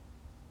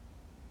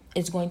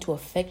is going to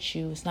affect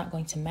you. It's not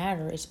going to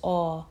matter. It's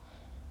all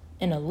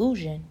an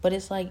illusion. But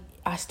it's like,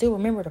 I still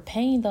remember the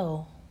pain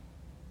though.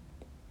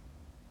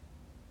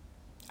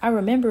 I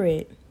remember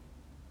it.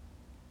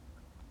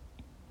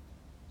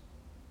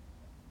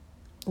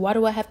 Why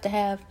do I have to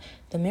have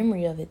the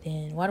memory of it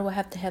then? Why do I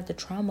have to have the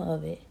trauma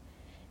of it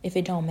if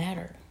it don't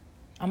matter?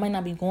 I might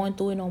not be going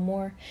through it no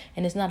more,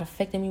 and it's not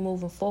affecting me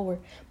moving forward,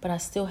 but I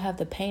still have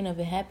the pain of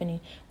it happening,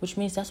 which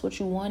means that's what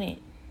you wanted.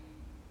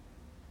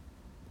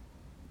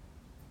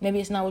 Maybe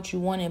it's not what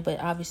you wanted, but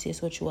obviously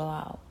it's what you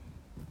allowed.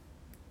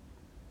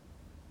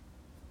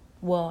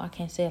 Well, I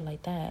can't say it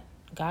like that.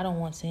 God don't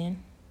want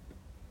sin,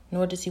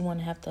 nor does he want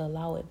to have to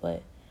allow it,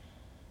 but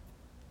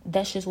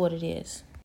that's just what it is.